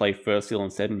 but you play Fur Seal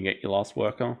instead and you get your last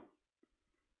worker.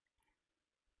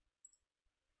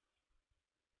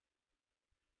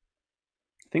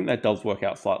 I think that does work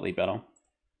out slightly better.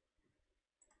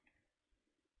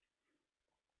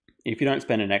 If you don't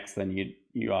spend an X, then you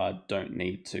don't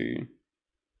need to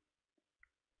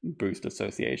boost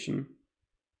association.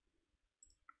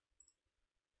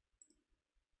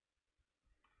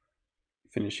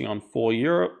 Finishing on 4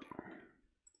 Europe.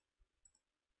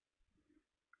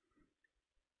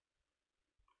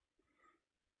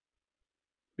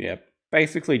 Yeah,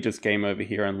 basically just game over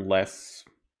here unless,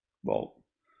 well,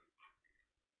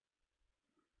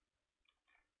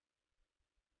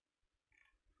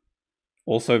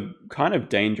 also kind of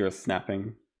dangerous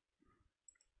snapping.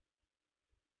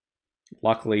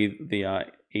 Luckily, the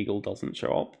eagle doesn't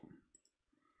show up.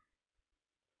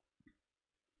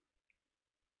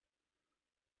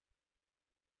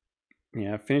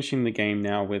 Yeah, finishing the game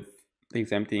now with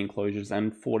these empty enclosures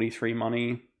and 43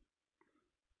 money.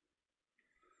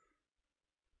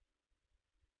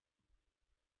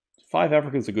 Five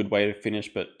Africa is a good way to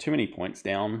finish, but too many points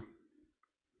down.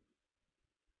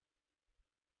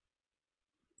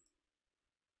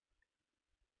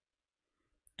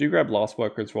 Do grab last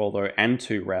worker as well though, and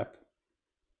 2 rep,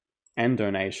 and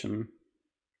donation.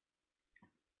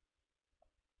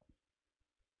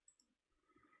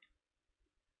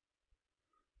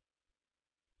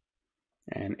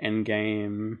 And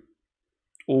endgame,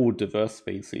 all diverse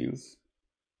species.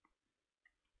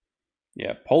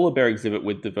 Yeah, polar bear exhibit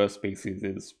with diverse species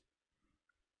is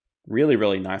really,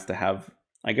 really nice to have.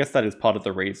 I guess that is part of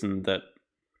the reason that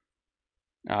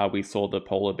we saw the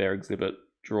polar bear exhibit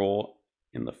draw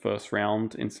in the first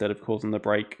round instead of causing the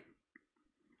break.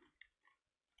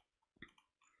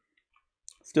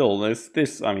 Still,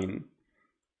 this, I mean,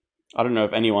 I don't know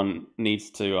if anyone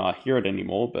needs to hear it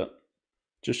anymore, but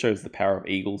just shows the power of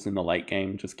eagles in the late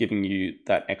game, just giving you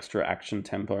that extra action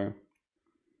tempo.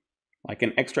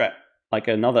 Like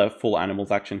another full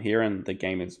animals action here and the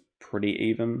game is pretty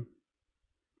even.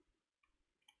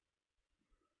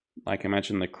 Like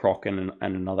imagine the croc and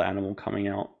another animal coming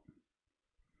out.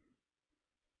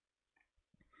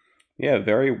 Yeah,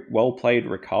 very well played,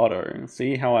 Ricardo.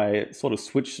 See how I sort of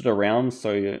switched it around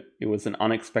so it was an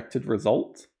unexpected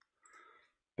result?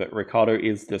 But Ricardo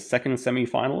is the second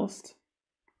semi-finalist.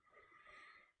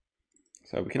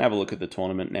 So we can have a look at the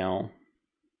tournament now.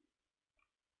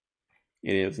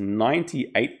 It is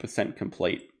 98%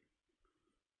 complete.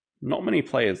 Not many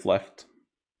players left.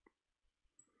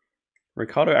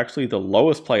 Ricardo actually the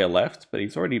lowest player left, but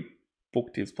he's already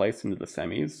booked his place into the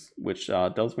semis, which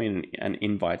does mean an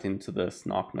invite into the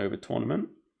Snark Nova tournament.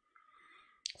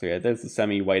 So yeah, there's the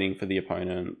semi waiting for the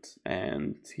opponent,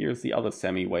 and here's the other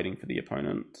semi waiting for the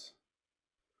opponent.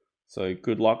 So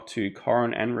good luck to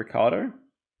Corin and Ricardo.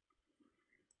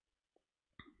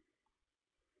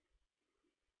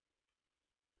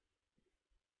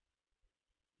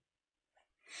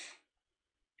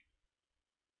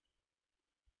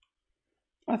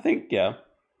 I think, yeah,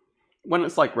 when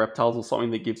it's like reptiles or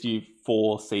something that gives you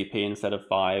 4 CP instead of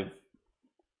 5,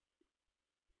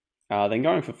 then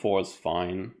going for 4 is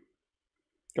fine.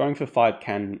 Going for 5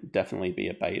 can definitely be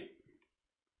a bait.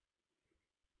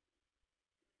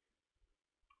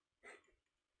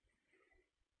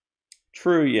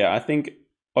 True, yeah, I think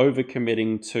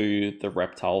overcommitting to the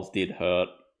reptiles did hurt.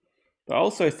 But I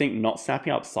also think not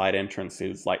snapping up side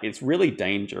entrances, like, it's really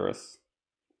dangerous.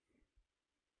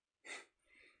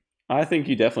 I think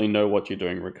you definitely know what you're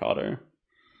doing, Ricardo.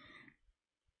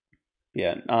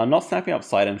 Yeah, not snapping up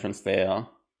side entrance there.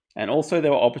 And also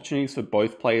there were opportunities for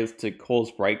both players to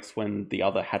cause breaks when the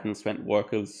other hadn't spent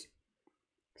workers.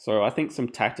 So I think some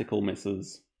tactical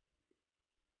misses.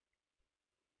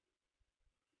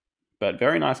 But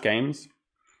very nice games.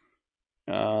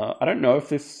 I don't know if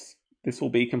this will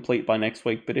be complete by next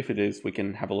week, but if it is, we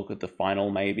can have a look at the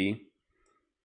final maybe.